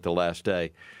the Senate the last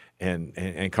day,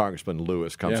 and Congressman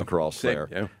Lewis comes across there.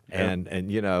 Yeah. And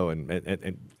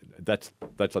that's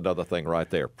another thing right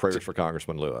there. Prayers for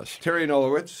Congressman Lewis. Terry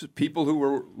Nolowitz, people who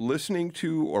were listening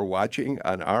to or watching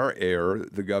on our air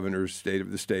the governor's State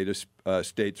of the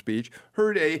State speech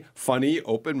heard a funny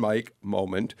open mic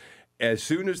moment. As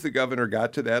soon as the governor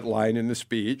got to that line in the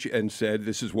speech and said,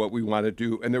 this is what we want to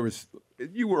do, and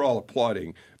you were all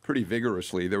applauding pretty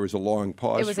vigorously. There was a long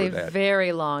pause for that. It was a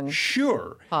very long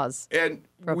pause. And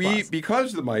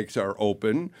because the mics are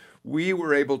open, we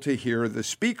were able to hear the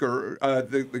speaker,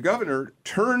 the governor,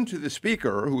 turn to the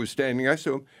speaker who was standing next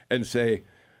to him and say,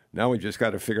 now we just got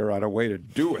to figure out a way to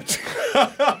do it.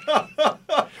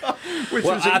 Which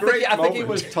was a great moment. I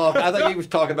think he was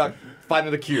talking about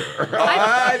finding the cure.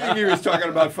 I think he was talking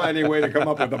about finding a way to come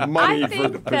up with the money for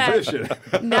the position.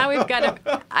 Now we've got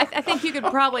to. I think you could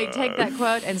probably take that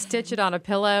quote and stitch it on a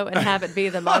pillow and have it be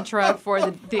the mantra for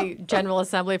the General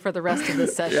Assembly for the rest of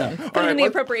this session. Yeah. Put it in the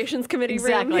Appropriations Committee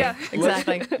room. Exactly. Yeah.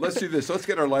 Exactly. Let's do this. Let's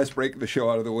get our last break of the show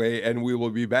out of the way, and we will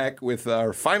be back with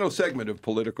our final segment of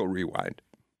Political Rewind.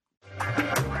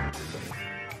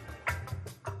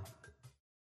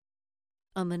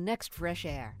 On the next Fresh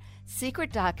Air,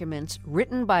 secret documents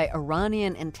written by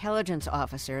Iranian intelligence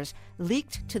officers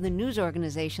leaked to the news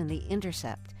organization The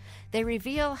Intercept. They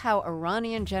reveal how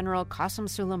Iranian General Qasem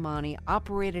Soleimani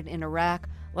operated in Iraq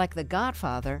like the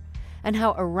Godfather, and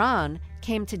how Iran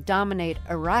came to dominate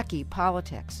Iraqi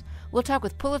politics. We'll talk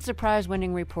with Pulitzer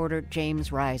Prize-winning reporter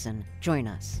James Risen. Join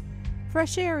us.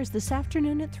 Fresh Air is this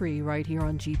afternoon at 3 right here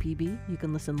on GPB. You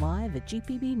can listen live at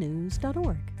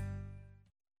gpbnews.org.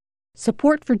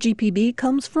 Support for GPB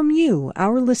comes from you,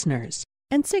 our listeners.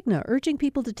 And Cigna, urging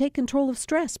people to take control of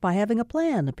stress by having a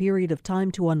plan, a period of time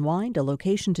to unwind, a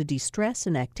location to de-stress,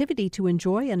 an activity to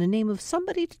enjoy, and a name of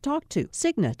somebody to talk to.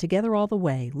 Cigna, together all the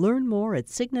way. Learn more at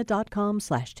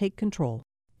cigna.com/takecontrol.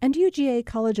 And UGA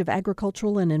College of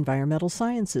Agricultural and Environmental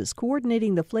Sciences,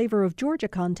 coordinating the Flavor of Georgia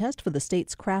contest for the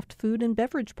state's craft food and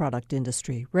beverage product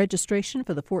industry. Registration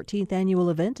for the 14th annual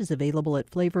event is available at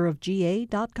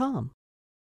flavorofga.com.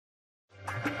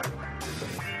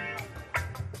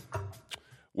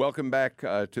 Welcome back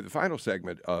to the final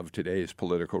segment of today's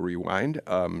Political Rewind.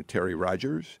 Terry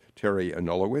Rogers, Terry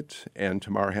Anulowitz, and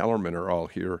Tamar Hallerman are all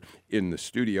here in the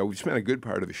studio. We spent a good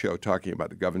part of the show talking about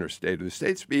the governor's State of the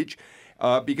State speech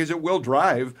because it will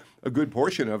drive a good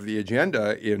portion of the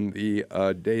agenda in the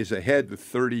days ahead. The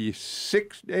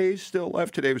 36 days still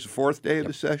left. Today was the fourth day of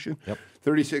the session.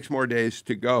 36 more days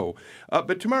to go.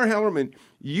 But Tamar Hallerman,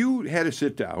 you had a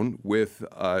sit down with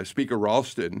Speaker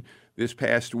Ralston this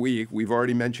past week. We've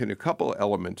already mentioned a couple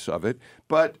elements of it,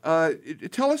 but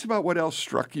tell us about what else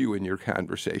struck you in your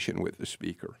conversation with the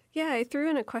speaker. Yeah, I threw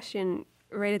in a question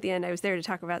right at the end. I was there to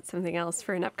talk about something else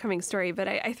for an upcoming story, but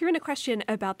I threw in a question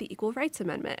about the Equal Rights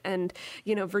Amendment. And,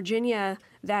 you know, Virginia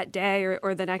that day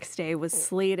or the next day was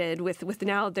slated with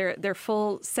now their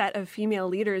full set of female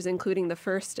leaders, including the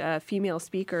first female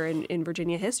speaker in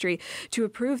Virginia history, to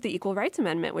approve the Equal Rights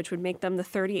Amendment, which would make them the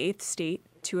 38th state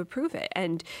to approve it.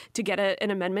 And to get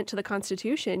an amendment to the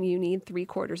Constitution, you need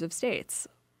 3/4 of states.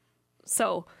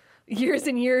 So years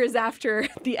and years after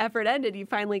the effort ended, you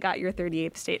finally got your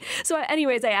 38th state. So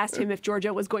anyways, I asked him if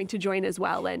Georgia was going to join as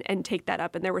well and take that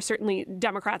up. And there were certainly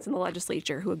Democrats in the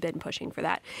legislature who have been pushing for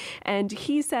that. And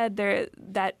he said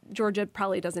that Georgia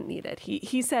probably doesn't need it.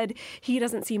 He said he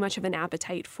doesn't see much of an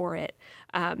appetite for it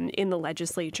in the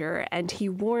legislature. And he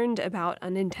warned about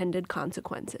unintended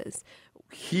consequences.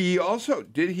 He also,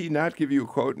 did he not give you a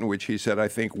quote in which he said, I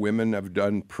think women have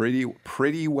done pretty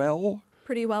well?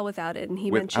 Pretty well without it. And he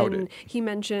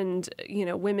mentioned, you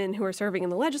know, women who are serving in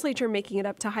the legislature, making it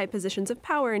up to high positions of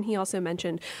power. And he also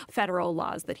mentioned federal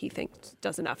laws that he thinks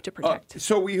does enough to protect.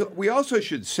 So we also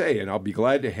should say, and I'll be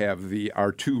glad to have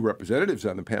our two representatives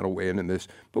on the panel weigh in this,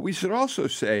 but we should also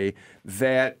say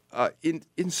that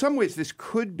in some ways this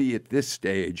could be at this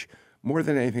stage more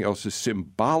than anything else a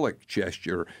symbolic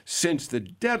gesture, since the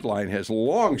deadline has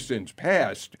long since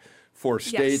passed for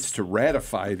states to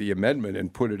ratify the amendment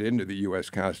and put it into the U.S.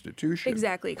 Constitution.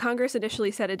 Exactly. Congress initially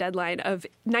set a deadline of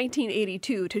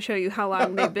 1982 to show you how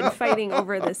long they've been fighting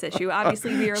over this issue.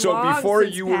 Obviously, we are long before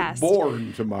since you passed. were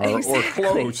born, Tamara, or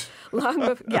close. Long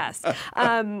before, yes.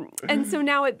 And so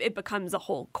now it becomes a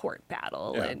whole court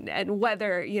battle, and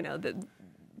whether, you know, the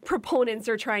proponents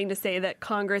are trying to say that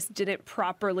Congress didn't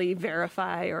properly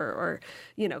verify or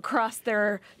you know, cross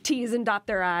their T's and dot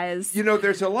their I's. You know,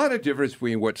 there's a lot of difference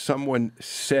between what someone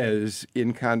says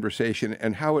in conversation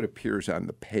and how it appears on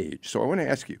the page. So I want to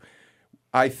ask you,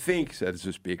 I think, says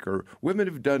the speaker, women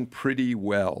have done pretty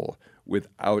well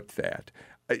without that.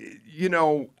 You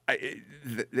know,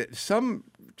 some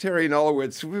Terry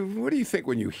Nolowitz, what do you think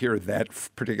when you hear that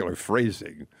particular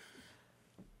phrasing?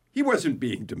 He wasn't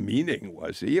being demeaning,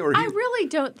 was he? I really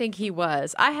don't think he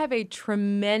was. I have a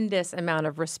tremendous amount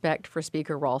of respect for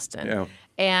Speaker Ralston. Yeah.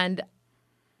 And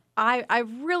I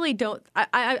really don't,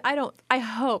 I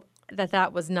hope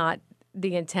that was not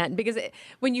the intent, because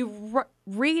when you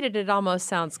read it, it almost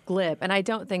sounds glib, and I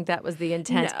don't think that was the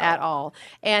intent at all.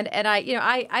 And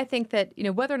I think that, you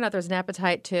know, whether or not there's an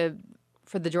appetite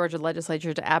for the Georgia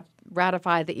legislature to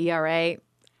ratify the ERA,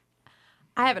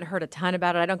 I haven't heard a ton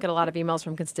about it. I don't get a lot of emails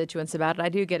from constituents about it. I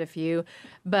do get a few.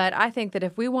 But I think that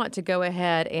if we want to go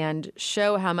ahead and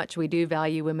show how much we do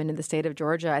value women in the state of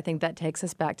Georgia, I think that takes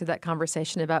us back to that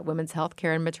conversation about women's health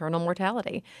care and maternal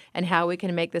mortality and how we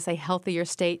can make this a healthier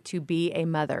state to be a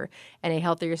mother and a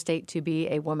healthier state to be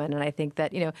a woman. And I think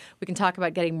that, we can talk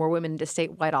about getting more women into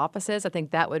statewide offices. I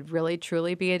think that would really,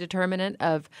 truly be a determinant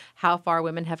of how far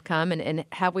women have come and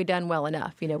have we done well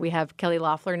enough. We have Kelly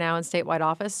Loeffler now in statewide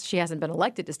office. She hasn't been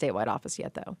elected to statewide office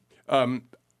yet, though.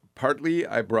 Partly,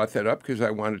 I brought that up because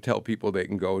I want to tell people they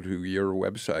can go to your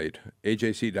website,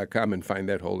 ajc.com, and find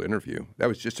that whole interview. That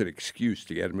was just an excuse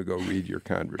to get them to go read your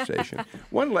conversation.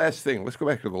 One last thing. Let's go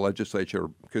back to the legislature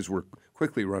because we're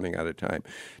quickly running out of time.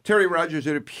 Terry Rogers,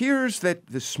 it appears that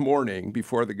this morning,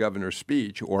 before the governor's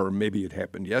speech, or maybe it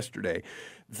happened yesterday,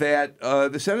 that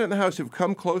the Senate and the House have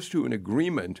come close to an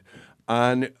agreement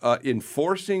on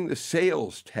enforcing the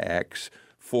sales tax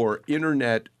for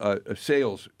internet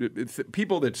sales,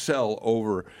 people that sell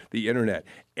over the internet.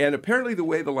 And apparently the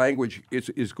way the language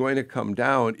is going to come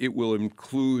down, it will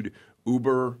include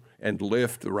Uber and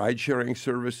Lyft, the ride-sharing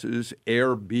services,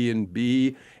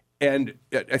 Airbnb. And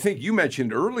I think you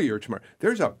mentioned earlier, Tamar,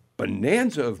 there's a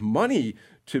bonanza of money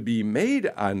to be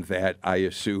made on that, I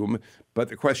assume. But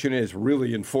the question is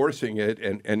really enforcing it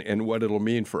and what it'll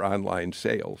mean for online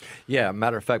sales. Yeah,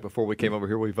 matter of fact, before we came over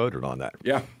here, we voted on that.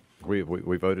 Yeah. We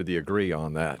voted the agree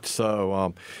on that.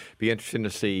 So be interesting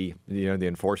to see the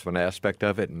enforcement aspect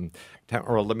of it. And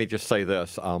let me just say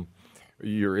this.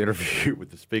 Your interview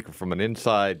with the speaker from an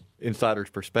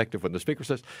insider's perspective, when the speaker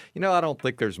says, I don't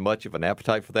think there's much of an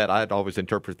appetite for that, I'd always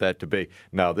interpret that to be,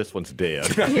 no, this one's dead.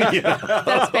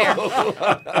 That's fair.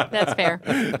 That's fair.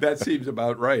 That seems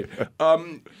about right.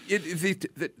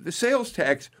 The sales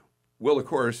tax will, of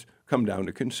course, come down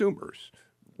to consumers.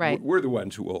 Right. We're the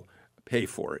ones who will pay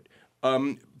for it.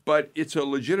 But it's a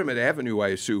legitimate avenue, I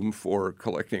assume, for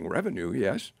collecting revenue,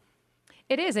 yes?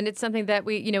 It is, and it's something that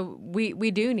we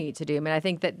do need to do. I mean, I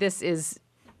think that this is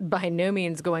by no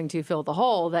means going to fill the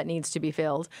hole that needs to be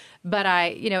filled. But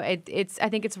I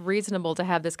think it's reasonable to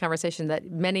have this conversation that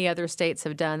many other states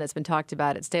have done that's been talked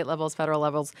about at state levels, federal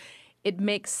levels. It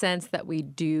makes sense that we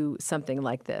do something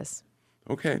like this.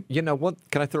 Okay.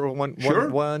 Can I throw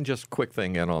one just quick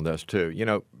thing in on this,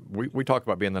 too? We talk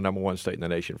about being the number one state in the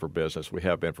nation for business. We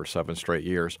have been for 7 straight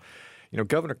years.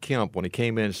 Governor Kemp, when he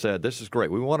came in, said, this is great.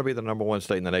 We want to be the number one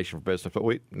state in the nation for business. But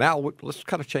let's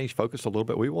kind of change focus a little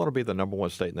bit. We want to be the number one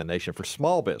state in the nation for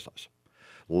small business.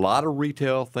 A lot of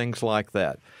retail, things like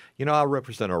that. I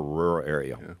represent a rural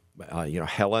area. Yeah.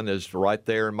 Helen is right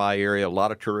there in my area. A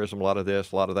lot of tourism, a lot of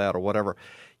this, a lot of that, or whatever.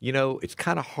 It's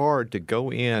kind of hard to go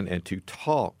in and to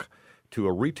talk to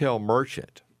a retail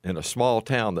merchant in a small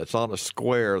town that's on a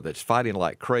square that's fighting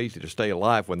like crazy to stay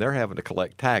alive when they're having to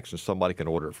collect tax and somebody can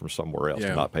order it from somewhere else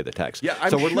and not pay the tax. Yeah,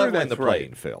 so we're sure leveling the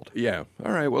playing field. Yeah.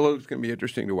 All right. Well, it's going to be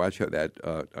interesting to watch how that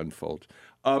unfolds.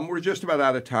 We're just about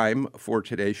out of time for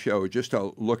today's show. Just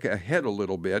to look ahead a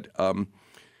little bit,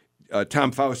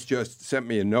 Tom Faust just sent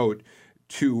me a note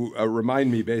to remind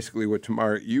me basically what,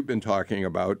 Tamar, you've been talking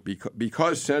about.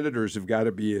 Because senators have got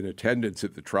to be in attendance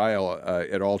at the trial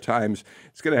at all times,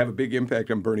 it's going to have a big impact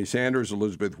on Bernie Sanders,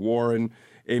 Elizabeth Warren,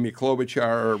 Amy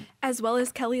Klobuchar. As well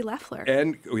as Kelly Loeffler.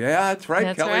 And, yeah, that's right.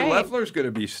 That's Kelly right. Loeffler's going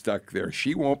to be stuck there.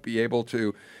 She won't be able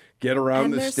to get around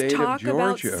the state of Georgia. And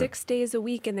there's talk about 6 days a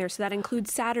week in there, so that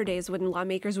includes Saturdays when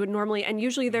lawmakers would normally, and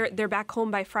usually they're back home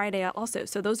by Friday also.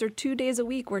 So those are 2 days a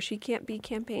week where she can't be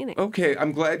campaigning. Okay,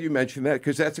 I'm glad you mentioned that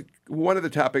because that's one of the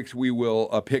topics we will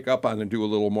pick up on and do a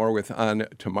little more with on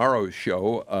tomorrow's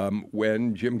show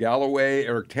when Jim Galloway,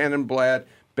 Eric Tannenblatt,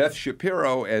 Beth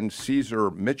Shapiro, and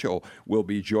Caesar Mitchell will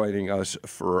be joining us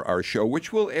for our show,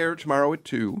 which will air tomorrow at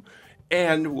 2.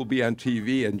 And we'll be on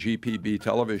TV and GPB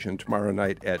television tomorrow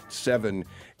night at 7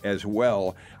 as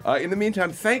well. In the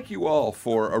meantime, thank you all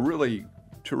for a really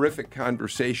terrific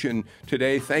conversation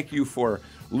today. Thank you for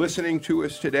listening to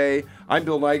us today. I'm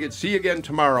Bill Nigut. See you again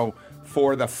tomorrow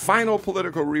for the final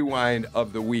political rewind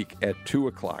of the week at 2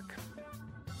 o'clock.